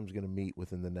Terrifying Tim's going to meet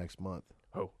within the next month?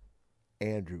 Who?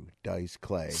 Andrew Dice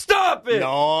Clay. Stop it! No.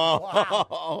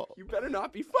 Wow. You better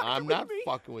not be fucking I'm with not me.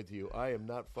 fucking with you. I am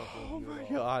not fucking with you. Oh, my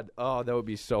at all. God. Oh, that would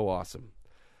be so awesome.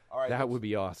 All right. That would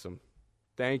be awesome.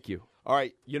 Thank you. All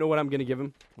right. You know what I'm going to give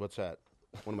him? What's that?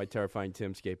 One of my Terrifying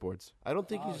Tim skateboards. I don't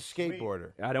think he's a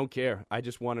skateboarder. I don't care. I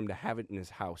just want him to have it in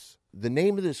his house. The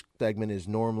name of this segment is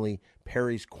normally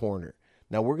Perry's Corner.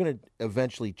 Now, we're going to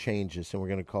eventually change this, and we're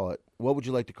going to call it, what would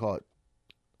you like to call it?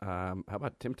 How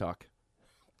about Tim Talk?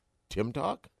 Tim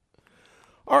Talk?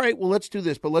 All right, well, let's do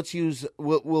this, but let's use,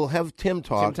 we'll have Tim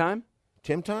Talk. Tim Time?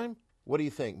 Tim Time? What do you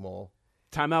think, Mole?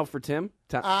 Time out for Tim?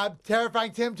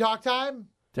 Terrifying Tim talk time?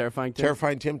 Terrifying Tim?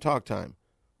 Terrifying Tim Talk Time.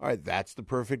 All right, that's the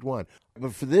perfect one.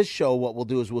 But for this show, what we'll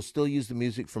do is we'll still use the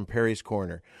music from Perry's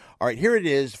Corner. All right, here it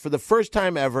is. For the first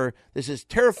time ever, this is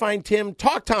Terrifying Tim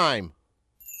Talk Time.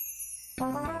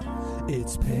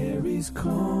 It's Perry's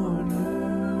Corner.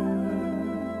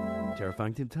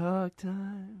 Terrifying Tim Talk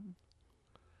Time.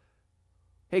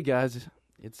 Hey guys,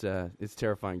 it's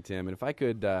Terrifying Tim, and if I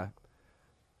could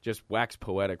just wax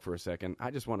poetic for a second,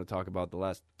 I just want to talk about the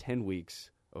last 10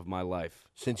 weeks of my life.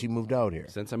 Since you moved out here?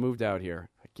 Since I moved out here.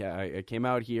 I came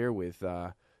out here with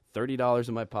 $30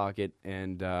 in my pocket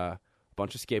and a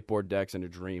bunch of skateboard decks and a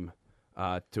dream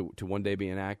to one day be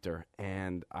an actor.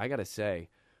 And I got to say,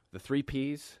 the 3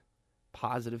 Ps,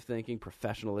 positive thinking,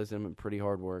 professionalism, and pretty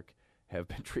hard work, have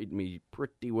been treating me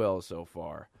pretty well so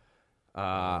far.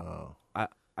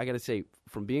 I got to say,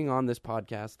 from being on this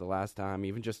podcast the last time,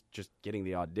 even just getting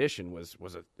the audition was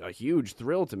a huge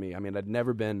thrill to me. I mean, I'd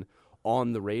never been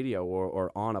on the radio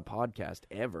or on a podcast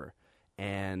ever.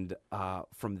 And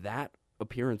from that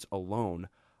appearance alone,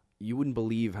 you wouldn't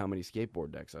believe how many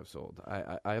skateboard decks I've sold.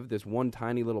 I have this one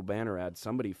tiny little banner ad.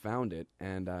 Somebody found it,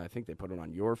 and I think they put it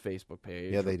on your Facebook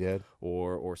page. Yeah, they did.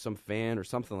 Or some fan or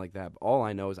something like that. But all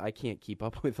I know is I can't keep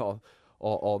up with all.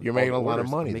 You're making all a lot of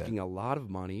orders. money. I'm making a lot of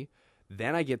money.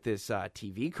 Then I get this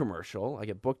TV commercial. I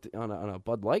get booked on a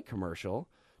Bud Light commercial.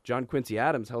 John Quincy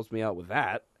Adams helps me out with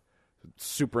that.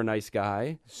 Super nice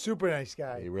guy. Super nice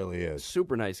guy. He really is.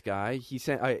 Super nice guy. He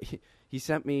sent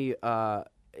me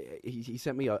he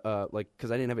sent me a like,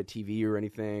 because I didn't have a TV or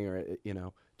anything, or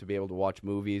to be able to watch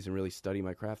movies and really study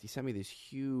my craft. He sent me this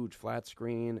huge flat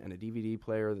screen and a DVD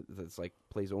player that's like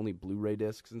plays only Blu-ray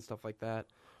discs and stuff like that.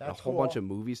 That's a whole bunch of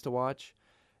movies to watch.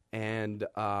 And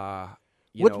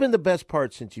what's been the best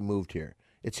part since you moved here?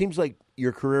 It seems like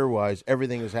your career-wise,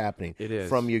 everything is happening. It is.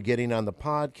 From you getting on the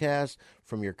podcast,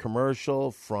 from your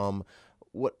commercial, from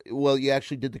well, you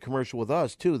actually did the commercial with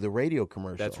us, too, the radio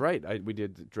commercial. That's right. We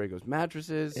did Drago's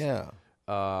Mattresses. Yeah.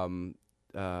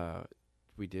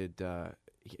 We did...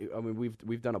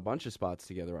 we've done a bunch of spots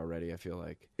together already, I feel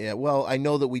like. Yeah, well, I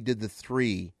know that we did the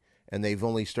 3, and they've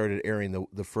only started airing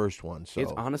the first one. So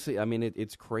it's honestly,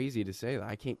 it's crazy to say that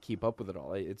I can't keep up with it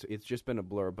all. It's just been a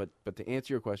blur. But to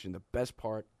answer your question, the best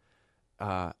part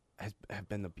have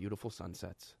been the beautiful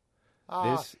sunsets.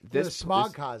 The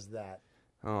smog caused that.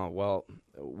 Oh well,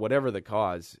 whatever the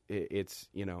cause, it's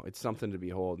something to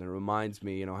behold, and it reminds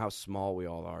me, how small we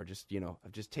all are. Just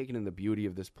I've just taken in the beauty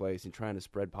of this place and trying to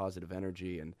spread positive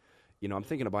energy, and I'm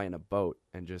thinking of buying a boat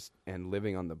and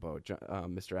living on the boat.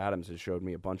 Mr. Adams has showed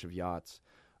me a bunch of yachts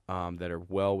that are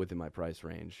well within my price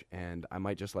range, and I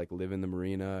might just like live in the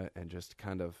marina and just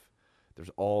kind of.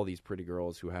 There's all these pretty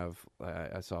girls who have.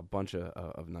 I saw a bunch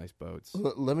of nice boats.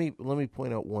 Let me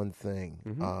point out one thing.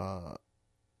 Mm-hmm.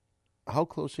 How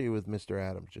close are you with Mr.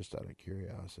 Adams? Just out of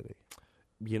curiosity.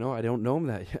 I don't know him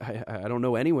that. I don't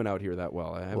know anyone out here that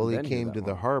well. Well, he came to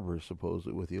the harbor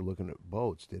supposedly with you looking at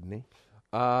boats, didn't he?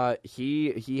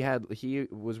 He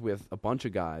was with a bunch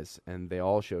of guys, and they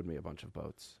all showed me a bunch of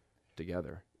boats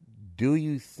together. Do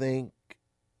you think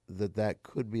that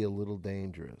could be a little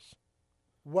dangerous?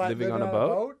 What, living on a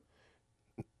boat?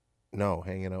 No,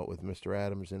 hanging out with Mr.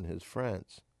 Adams and his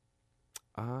friends.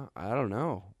 I don't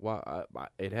know. Well,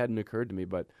 it hadn't occurred to me,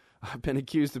 but I've been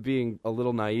accused of being a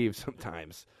little naive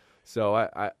sometimes. So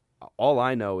I all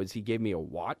I know is he gave me a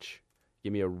watch,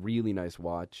 gave me a really nice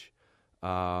watch.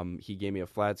 He gave me a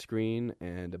flat screen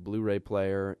and a Blu-ray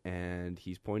player, and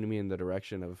he's pointing me in the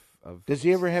direction of. Does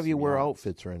he ever have you wear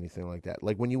outfits or anything like that?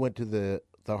 Like when you went to the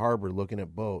harbor looking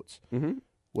at boats. Mm-hmm.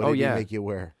 What did he make you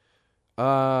wear?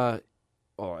 A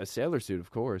sailor suit, of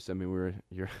course. I mean,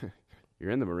 you're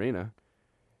in the marina.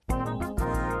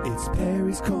 It's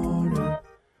Perry's Corner.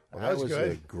 Well, that was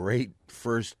a great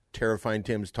first Terrifying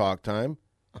Tim's talk time.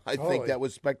 I think that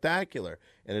was spectacular,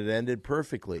 and it ended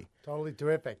perfectly. Totally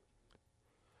terrific.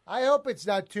 I hope it's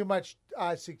not too much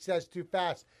success too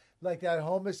fast, like that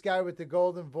homeless guy with the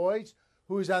golden voice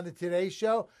who was on the Today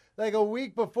Show. Like a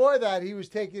week before that, he was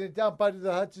taking a dump under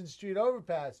the Hudson Street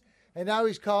overpass, and now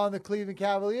he's calling the Cleveland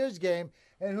Cavaliers game,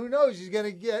 and who knows, he's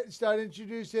going to start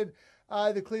introducing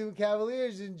the Cleveland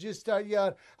Cavaliers and just start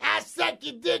yelling, "I suck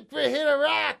your dick for hit a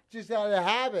rock," just out of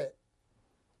habit.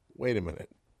 Wait a minute.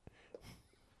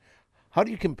 How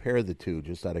do you compare the two,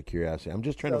 just out of curiosity? I'm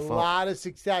just trying to find... a lot of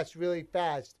success really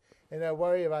fast, and I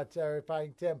worry about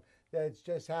Terrifying Tim that it's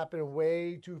just happening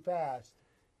way too fast.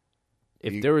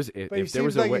 If there was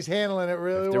he's handling it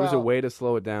really well. If there was a way to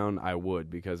slow it down, I would,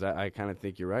 because I kind of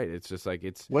think you're right. It's just like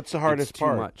it's. What's the hardest too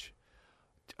part? Much.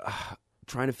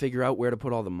 Trying to figure out where to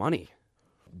put all the money.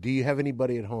 Do you have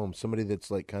anybody at home, somebody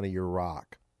that's like kind of your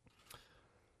rock?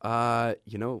 I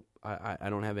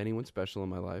don't have anyone special in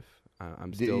my life.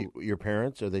 I'm still. Your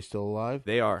parents, are they still alive?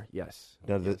 They are, yes.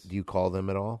 Now, do you call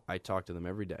them at all? I talk to them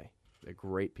every day. They're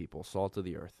great people, salt of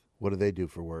the earth. What do they do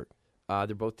for work?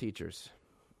 They're both teachers.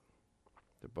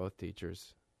 They're both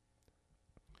teachers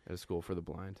at a school for the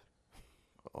blind.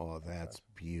 Oh, that's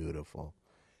beautiful.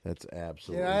 That's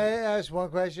absolutely. Can I ask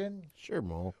one question? Sure,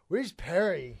 Mo. Where's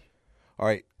Perry? All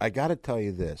right, I got to tell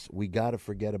you this. We got to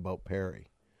forget about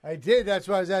Perry. I did. That's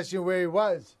why I was asking you where he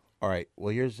was. All right,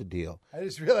 well, here's the deal. I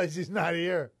just realized he's not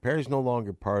here. Perry's no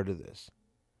longer part of this.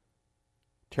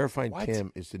 Terrifying What?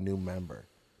 Tim is the new member.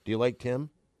 Do you like Tim?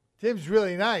 Tim's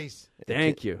really nice.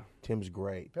 Thank you. Tim's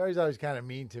great. Perry's always kind of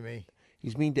mean to me.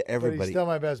 He's mean to everybody. But he's still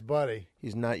my best buddy.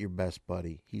 He's not your best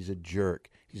buddy. He's a jerk.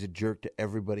 He's a jerk to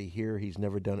everybody here. He's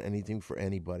never done anything for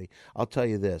anybody. I'll tell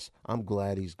you this. I'm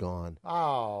glad he's gone.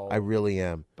 Oh. I really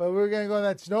am. But we were going to go on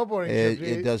that snowboarding trip.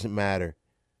 It doesn't matter.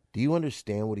 Do you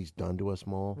understand what he's done to us,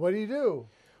 Mo? What do you do?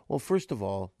 Well, first of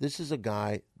all, this is a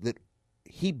guy that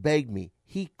he begged me.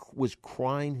 He was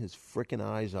crying his freaking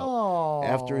eyes out Oh.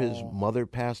 after his mother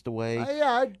passed away.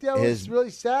 Yeah, that was really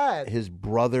sad. His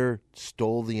brother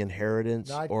stole the inheritance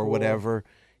Not or cool. whatever.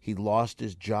 He lost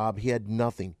his job. He had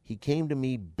nothing. He came to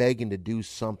me begging to do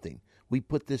something. We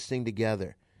put this thing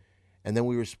together. And then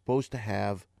we were supposed to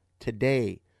have,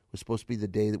 today was supposed to be the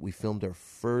day that we filmed our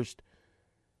first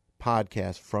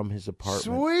podcast from his apartment.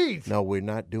 Sweet. No, we're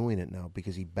not doing it now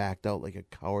because he backed out like a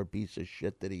coward piece of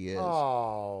shit that he is.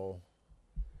 Oh.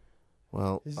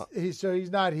 Well, So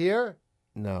he's not here?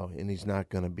 no, and he's not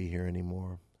going to be here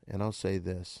anymore. And I'll say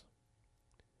this.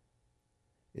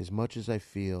 As much as I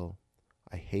feel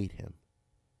I hate him,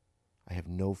 I have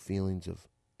no feelings of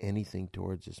anything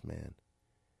towards this man.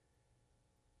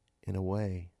 In a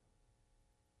way,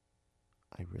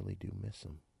 I really do miss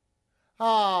him.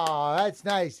 Oh, that's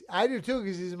nice. I do too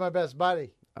because he's my best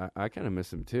buddy. I kind of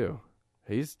miss him too.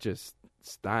 He's just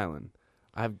styling.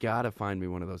 I've got to find me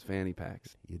one of those fanny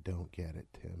packs. You don't get it,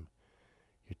 Tim.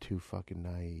 You're too fucking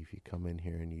naive. You come in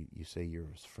here and you say you're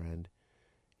his friend.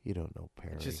 You don't know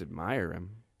Perry. I just admire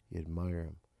him. You admire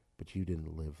him, but you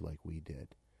didn't live like we did.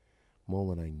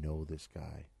 Mole and I know this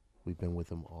guy. We've been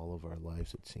with him all of our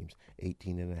lives, it seems.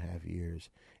 18 and a half years,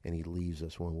 and he leaves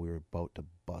us when we're about to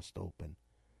bust open.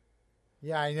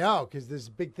 Yeah, I know, because there's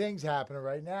big things happening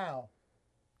right now.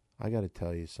 I got to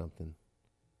tell you something.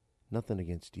 Nothing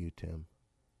against you, Tim.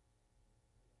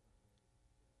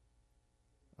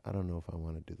 I don't know if I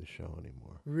want to do the show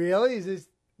anymore. Really? This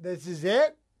is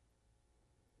it?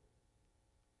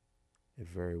 It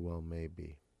very well may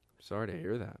be. Sorry to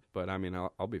hear that, but I mean,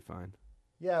 I'll be fine.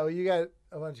 Yeah, well, you got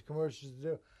a bunch of commercials to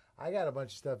do. I got a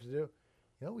bunch of stuff to do. You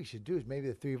know what we should do is maybe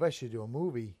the three of us should do a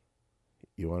movie.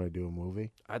 You want to do a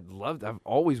movie? I'd love to. I've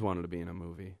always wanted to be in a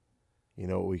movie. You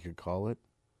know what we could call it?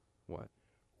 What?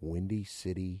 Windy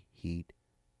City Heat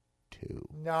 2.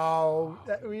 No,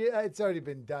 it's already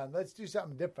been done. Let's do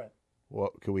something different.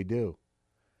 What could we do?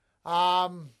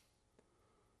 Oh,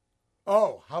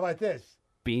 how about this?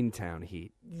 Beantown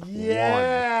Heat.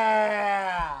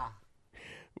 Yeah.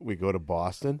 We go to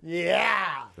Boston?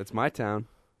 Yeah. That's my town.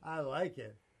 I like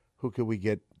it. Who could we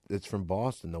get that's from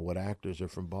Boston, though? What actors are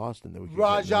from Boston that we could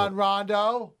Rajon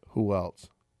Rondo. Who else?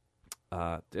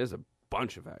 There's a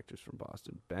bunch of actors from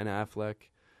Boston. Ben Affleck,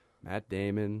 Matt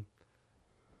Damon.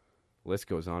 List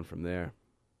goes on from there.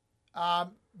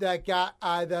 That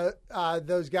guy,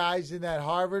 those guys in that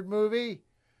Harvard movie,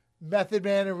 Method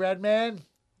Man and Redman.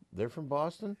 They're from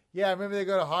Boston? Yeah, remember they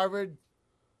go to Harvard?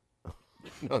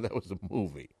 No, that was a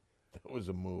movie. That was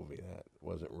a movie. That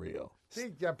wasn't real.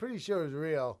 I'm pretty sure it was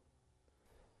real.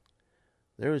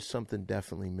 There is something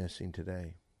definitely missing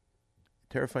today.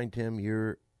 Terrifying Tim,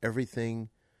 you're everything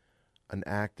an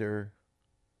actor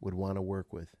would want to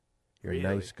work with. You're Really?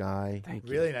 a nice guy. Thank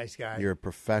you. Really nice guy. You're a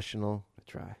professional. I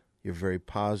try. You're very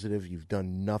positive. You've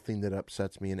done nothing that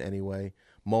upsets me in any way.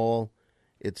 Mole,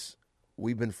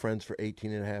 we've been friends for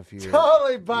 18 and a half years.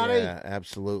 Totally, buddy. Yeah,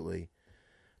 absolutely.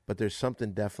 But there's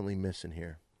something definitely missing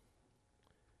here.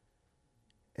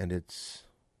 And it's,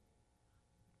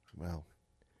 well,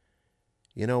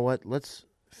 you know what? Let's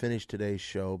finish today's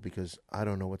show because I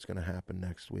don't know what's going to happen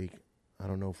next week. I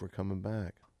don't know if we're coming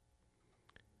back.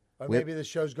 Or maybe the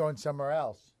show's going somewhere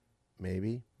else.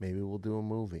 Maybe we'll do a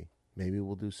movie. Maybe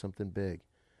we'll do something big.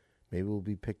 Maybe we'll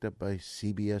be picked up by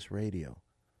CBS Radio.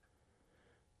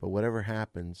 But whatever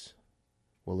happens,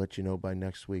 we'll let you know by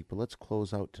next week. But let's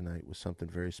close out tonight with something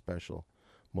very special.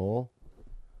 Mole,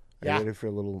 are you ready for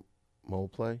a little Mole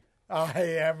play? Oh,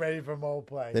 yeah, I'm ready for Mole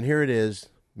play. Then here it is.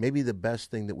 Maybe the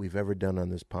best thing that we've ever done on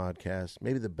this podcast.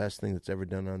 Maybe the best thing that's ever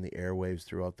done on the airwaves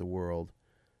throughout the world.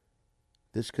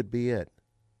 This could be it.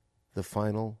 The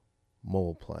final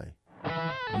Mole play.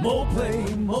 Mole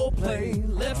play,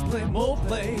 let's play mole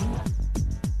play.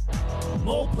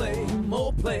 Mole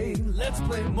play, let's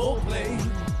play mole play.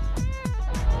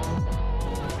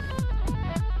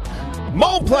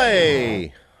 Mole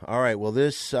play! All right, well,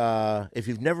 this, if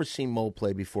you've never seen Mole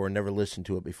play before, never listened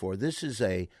to it before, this is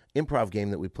a improv game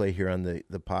that we play here on the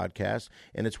podcast,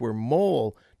 and it's where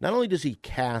Mole, not only does he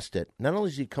cast it, not only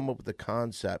does he come up with the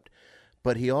concept,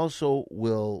 but he also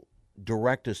will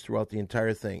direct us throughout the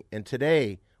entire thing. And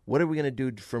today, what are we going to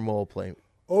do for Mole play?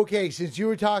 Okay, since you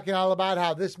were talking all about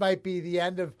how this might be the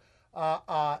end of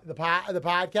the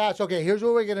podcast, okay, here's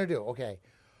what we're going to do. Okay,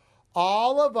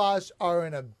 all of us are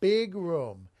in a big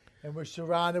room, and we're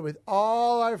surrounded with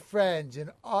all our friends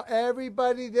and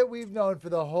everybody that we've known for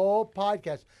the whole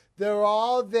podcast. They're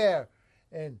all there,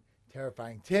 and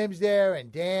Terrifying Tim's there,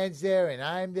 and Dan's there, and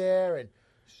I'm there, and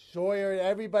Sawyer, and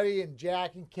everybody, and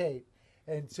Jack and Kate.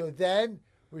 And so then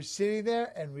we're sitting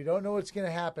there, and we don't know what's going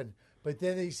to happen. But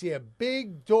then they see a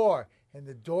big door, and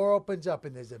the door opens up,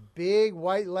 and there's a big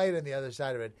white light on the other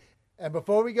side of it. And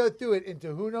before we go through it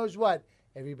into who knows what,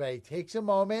 everybody takes a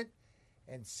moment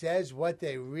and says what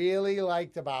they really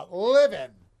liked about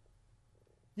living.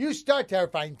 You start,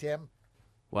 Terrifying Tim.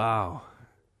 Wow.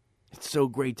 It's so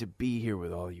great to be here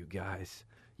with all you guys.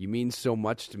 You mean so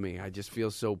much to me. I just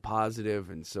feel so positive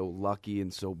and so lucky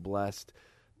and so blessed.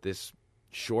 This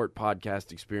short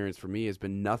podcast experience for me has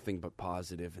been nothing but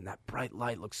positive, and that bright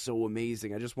light looks so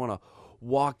amazing. I just want to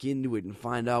walk into it and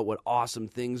find out what awesome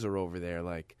things are over there.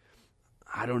 Like,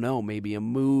 I don't know, maybe a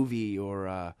movie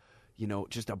or,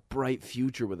 just a bright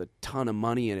future with a ton of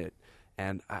money in it.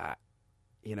 And,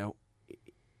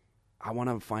 I want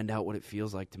to find out what it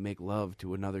feels like to make love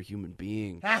to another human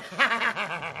being.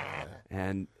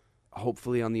 And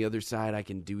hopefully on the other side I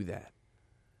can do that.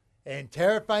 And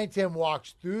Terrifying Tim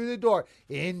walks through the door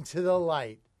into the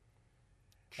light.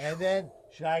 And then,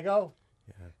 should I go?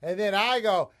 Yeah. And then I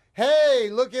go, hey,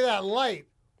 look at that light.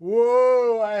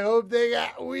 Whoa, I hope they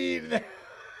got weed in there.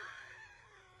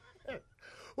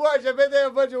 Watch, I bet they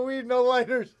have a bunch of weed and no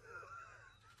lighters.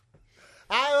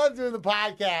 I love doing the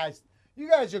podcast. You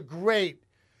guys are great.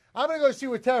 I'm going to go see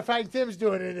what Terrifying Tim's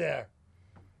doing in there.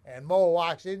 And Mo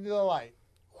walks into the light.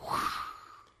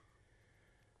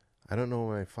 I don't know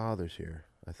why my father's here.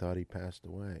 I thought he passed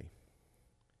away.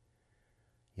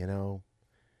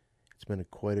 It's been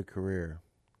quite a career.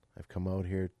 I've come out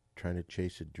here trying to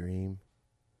chase a dream.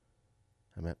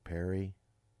 I met Perry.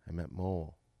 I met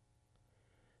Mole.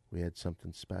 We had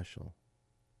something special.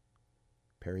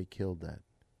 Perry killed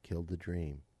the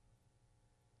dream.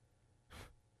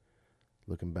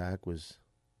 Looking back, was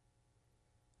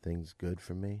things good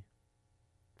for me?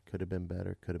 Could have been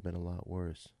better, could have been a lot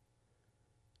worse.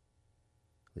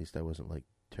 At least I wasn't like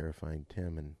Terrifying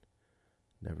Tim and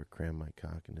never crammed my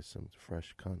cock into some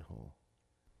fresh cunt hole.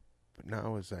 But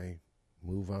now as I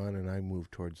move on and I move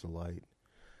towards the light,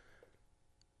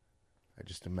 I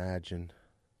just imagine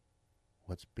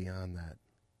what's beyond that.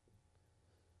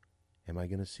 Am I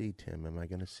going to see Tim? Am I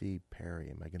going to see Perry?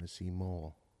 Am I going to see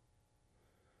Mole?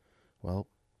 Well,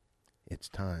 it's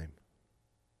time.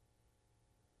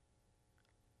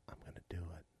 I'm going to do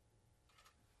it.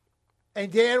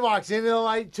 And Dan walks into the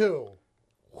light, too.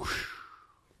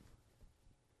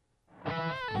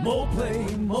 Mo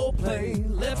play,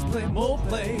 let's play Mo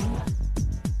play.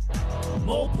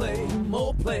 Mo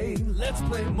play, let's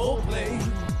play Mo play.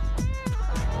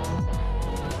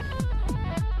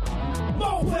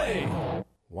 Mo play!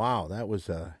 Wow, that was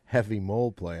a heavy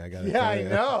Mole play, I got to yeah, tell you. I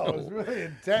know. It was really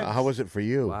intense. How was it for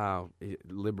you? Wow,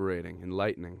 liberating,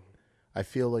 enlightening. I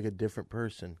feel like a different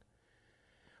person.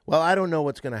 Well, I don't know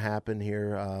what's going to happen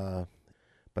here,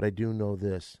 but I do know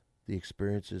this. The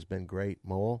experience has been great.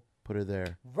 Mole, put her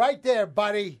there. Right there,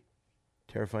 buddy.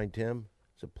 Terrifying Tim,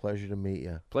 it's a pleasure to meet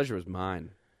you. Pleasure was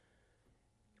mine.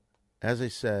 As I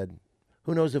said,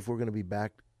 who knows if we're going to be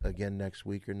back again next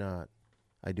week or not.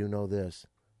 I do know this.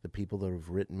 The people that have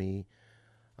written me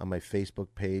on my Facebook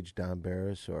page, Don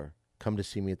Barris, or come to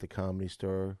see me at the Comedy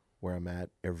Store, where I'm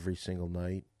at every single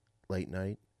night, late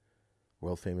night,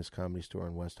 world famous Comedy Store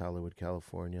in West Hollywood,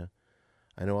 California.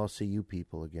 I know I'll see you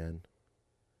people again.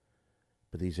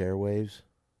 But these airwaves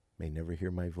may never hear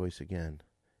my voice again.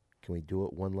 Can we do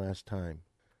it one last time?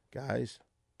 Guys,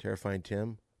 Terrifying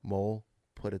Tim, Mole,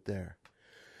 put it there.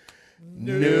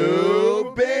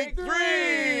 New Big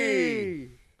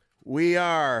Three! We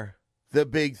are the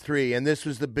Big Three, and this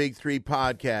was the Big Three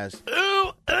podcast.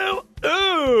 Ooh, ooh,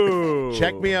 ooh!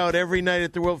 Check me out every night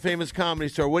at the world famous Comedy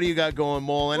Store. What do you got going,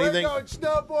 Mole? Anything? We're going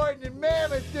snowboarding in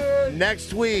Mammoth, dude.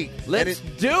 Next week. Let's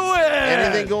do it!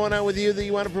 Anything going on with you that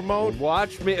you want to promote?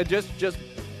 Watch me. Just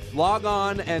log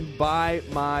on and buy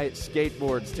my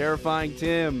skateboards. Terrifying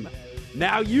Tim.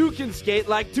 Now you can skate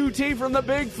like 2T from the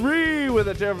Big Three with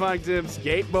a Terrifying Tim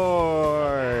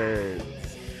skateboard.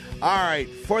 All right,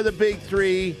 for the Big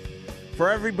Three, for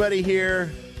everybody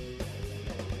here,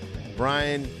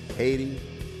 Brian, Haiti.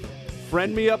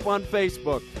 Friend me up on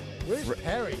Facebook. Where's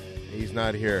Perry? He's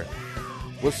not here.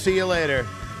 We'll see you later.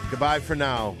 Goodbye for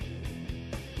now.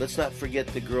 Let's not forget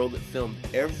the girl that filmed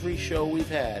every show we've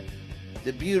had,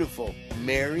 the beautiful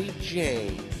Mary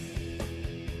Jane.